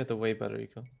 She had the way better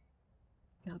eco.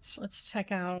 Yeah, let's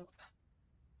check out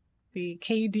the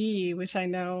KD, which I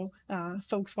know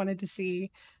folks wanted to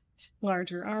see.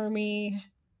 Larger army,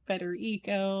 better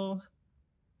eco.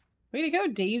 Way to go,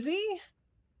 Daisy!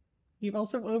 You've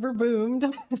also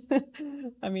overboomed.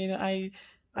 I mean, I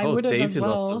would have as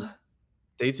well.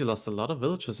 Daisy lost a lot of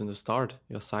villagers in the start.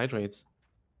 Your side raids.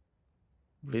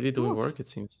 Really doing work, it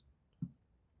seems.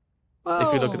 Whoa.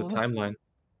 If you look at the timeline.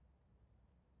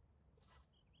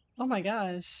 Oh my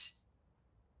gosh.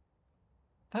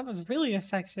 That was really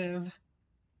effective.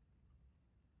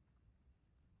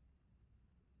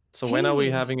 So when are we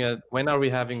having a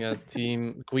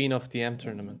team Queen of DM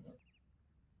tournament?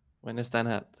 When is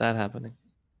that happening?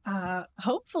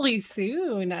 Hopefully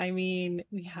soon. I mean,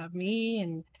 we have me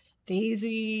and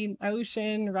Daisy,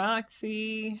 Ocean,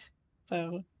 Roxy.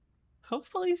 So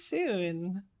hopefully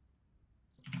soon.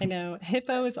 I know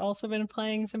Hippo has also been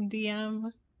playing some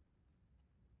DM.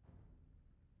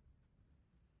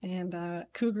 And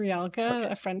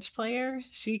Kugrialka, a French player,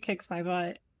 she kicks my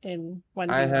butt. in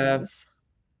I have 1v1s?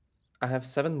 I have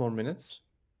 7 more minutes.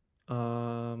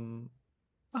 Um,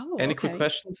 Oh, any quick okay.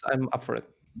 questions? I'm up for it.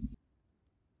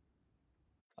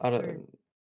 Sure.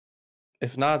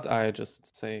 If not, I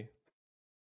just say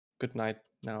good night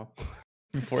now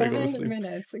before I go to 7 sleep.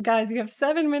 minutes. Guys, you have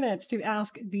 7 minutes to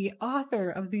ask the author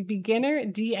of the beginner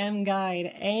DM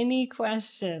guide any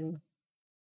question.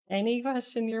 Any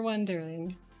question you're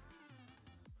wondering.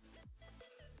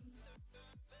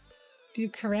 Do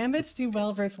karambits do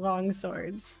well versus long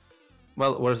swords?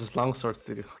 Well, versus long swords,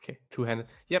 they do. Okay, two-handed.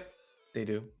 Yep, they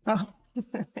do. Oh.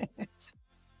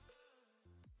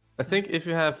 I think if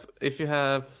you have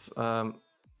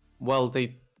well,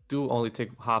 they do only take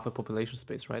half a population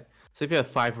space, right? So if you have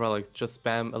 5 relics, just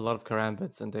spam a lot of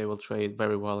karambits and they will trade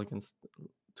very well against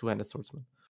two-handed swordsmen.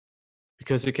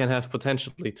 Because you can have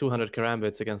potentially 200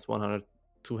 karambits against 100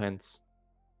 two-hands,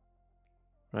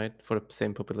 right? For the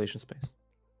same population space.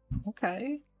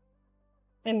 Okay.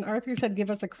 And Arthur said give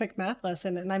us a quick math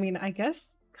lesson. And I mean, I guess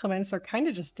Clemensor kind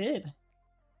of just did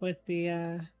with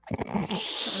the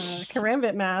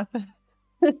karambit math.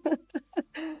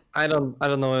 I don't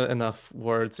know enough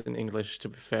words in English, to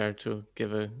be fair, to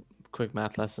give a quick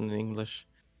math lesson in English.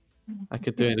 I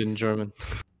could do it in German.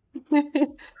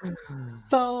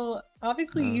 So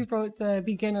obviously Uh. you wrote the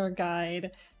beginner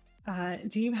guide.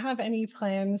 Do you have any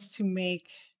plans to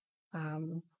make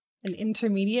an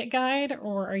intermediate guide,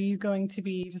 or are you going to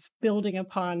be just building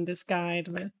upon this guide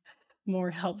with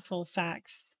more helpful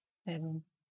facts and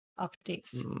updates?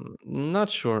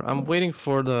 Not sure. I'm waiting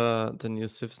for the new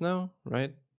civs now,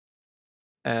 right?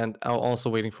 And I'm also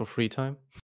waiting for free time.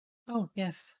 Oh,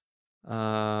 yes.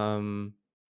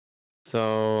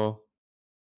 So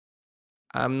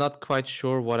I'm not quite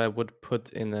sure what I would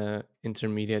put in a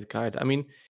intermediate guide. I mean,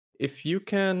 if you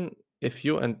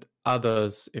and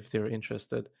others, if they're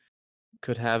interested,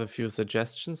 could have a few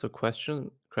suggestions or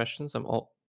questions, I'm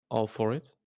all for it.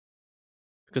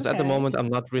 Because at the Okay. moment, I'm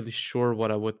not really sure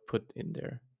what I would put in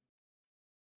there.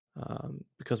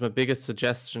 Because my biggest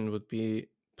suggestion would be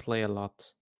play a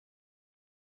lot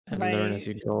and learn as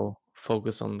you Right. go.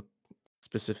 Focus on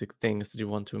specific things that you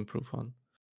want to improve on.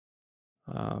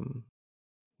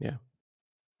 Yeah.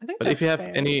 I think But if that's you have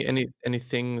fair. any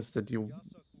things that you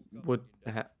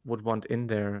would want in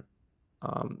there,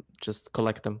 just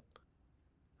collect them,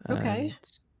 Okay.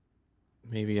 and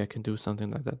maybe I can do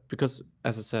something like that. Because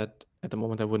as I said, at the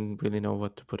moment I wouldn't really know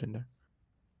what to put in there.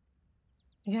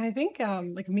 Yeah, I think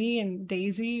like me and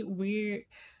Daisy, we're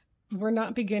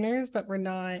not beginners, but we're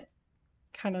not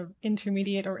kind of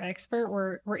intermediate or expert.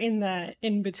 We're in that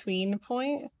in between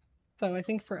point. So I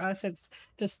think for us it's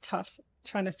just tough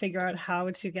trying to figure out how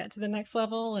to get to the next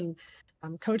level, and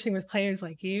coaching with players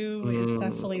like you is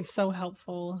definitely so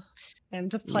helpful, and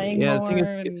just playing Yeah, the thing more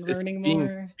is, and it's learning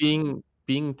more.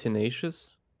 being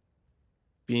tenacious,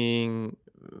 being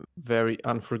very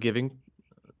unforgiving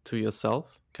to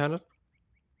yourself, kind of.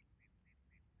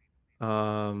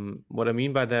 What I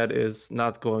mean by that is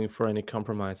not going for any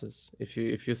compromises. If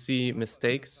you see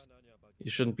mistakes,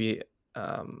 you shouldn't be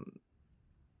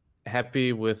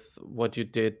happy with what you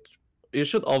did. You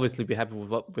should obviously be happy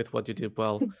with what you did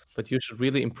well, but you should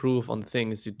really improve on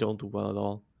things you don't do well at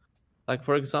all. Like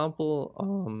for example,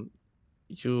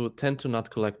 you tend to not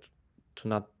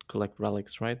collect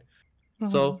relics, right?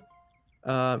 So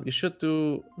you should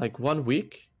do like 1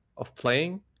 week of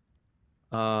playing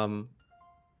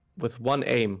with one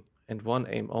aim and one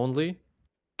aim only,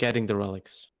 getting the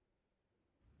relics.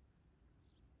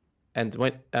 And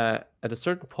when at a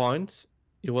certain point,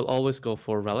 you will always go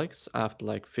for relics after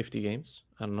like 50 games.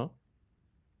 I don't know.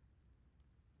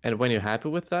 And when you're happy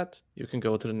with that, you can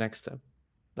go to the next step.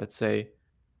 Let's say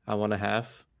I want to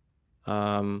have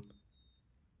a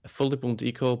fully boomed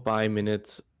eco by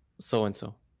minute so and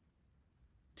so.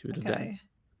 Do that, Okay.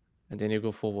 and then you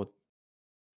go forward.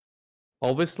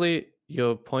 Obviously,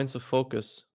 your points of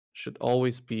focus should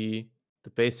always be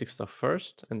the basic stuff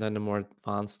first, and then the more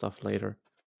advanced stuff later.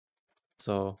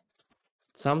 So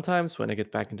sometimes when I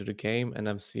get back into the game and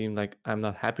I'm seeing like I'm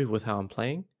not happy with how I'm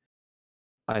playing,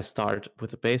 I start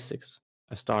with the basics.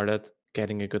 I started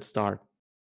getting a good start.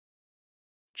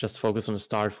 Just focus on the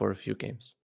start for a few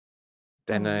games.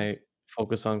 Then I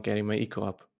focus on getting my eco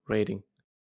up, rating,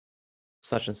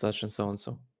 such and such and so and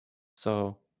so.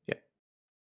 So yeah.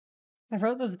 I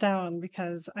wrote this down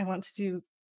because I want to do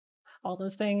all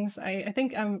those things. I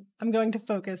think I'm going to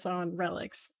focus on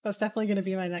relics. That's definitely going to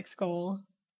be my next goal.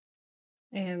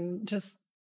 And just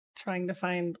trying to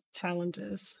find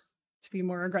challenges to be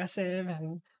more aggressive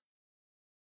and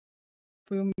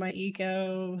boom my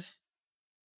ego.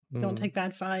 Don't take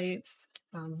bad fights.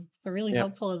 So really Yeah.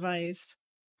 helpful advice.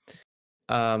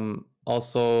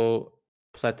 Also,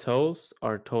 plateaus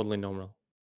are totally normal.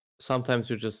 Sometimes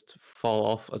you just fall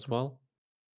off as well.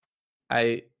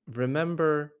 I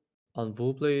remember on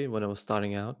Woobley when I was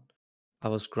starting out, I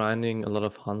was grinding a lot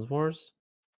of Hans Wars,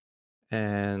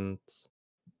 and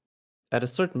at a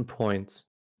certain point,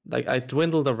 like I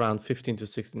dwindled around 15 to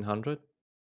 1600,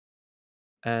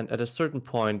 and at a certain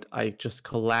point, I just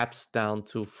collapsed down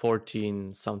to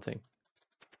 14 something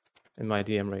in my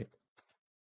DM rate.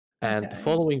 And the Okay.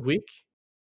 following week,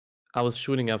 I was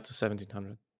shooting up to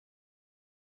 1700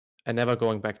 and never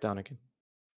going back down again.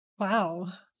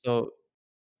 Wow. So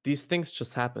these things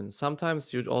just happen.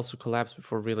 Sometimes you also collapse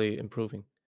before really improving.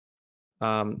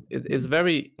 It is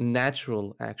very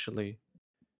natural, actually,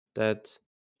 that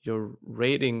your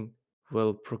rating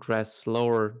will progress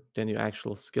slower than your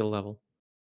actual skill level.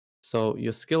 So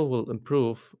your skill will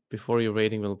improve before your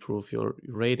rating will improve. Your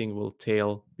rating will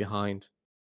tail behind.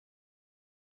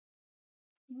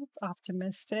 That's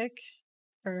optimistic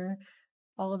for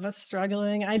all of us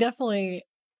struggling. I definitely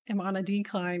am on a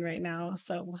decline right now.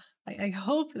 So I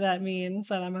hope that means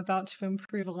that I'm about to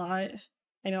improve a lot.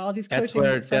 I know all these That's coaching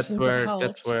where sessions have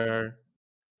helped.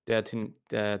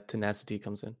 the tenacity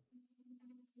comes in,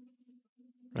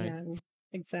 right? Yeah,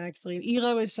 exactly.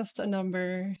 Elo is just a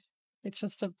number. It's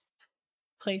just a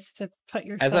place to put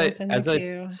yourself in the As I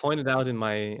queue. pointed out in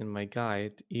my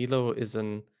guide, Elo is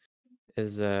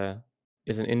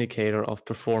is an indicator of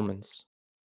performance,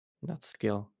 not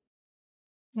skill.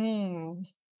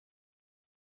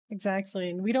 Exactly.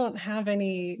 And we don't have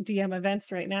any DM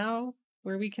events right now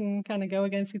where we can kind of go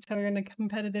against each other in a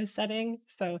competitive setting.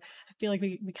 So I feel like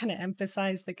we kind of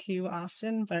emphasize the queue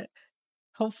often, but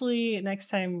hopefully next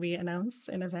time we announce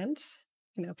an event,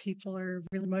 people are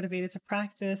really motivated to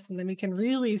practice, and then we can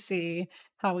really see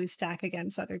how we stack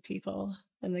against other people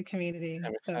in the community.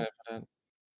 I'm So excited for that.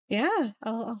 yeah,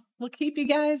 we'll keep you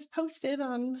guys posted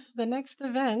on the next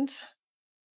event.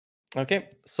 Okay,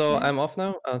 so Yeah. I'm off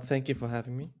now. Thank you for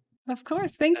having me, Of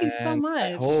course. Thank you so and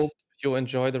I much. hope you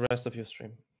enjoy the rest of your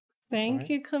stream. Thank right.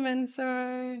 you,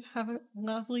 Clemensor. Have a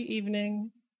lovely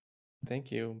evening.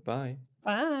 Thank you. Bye.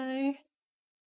 Bye.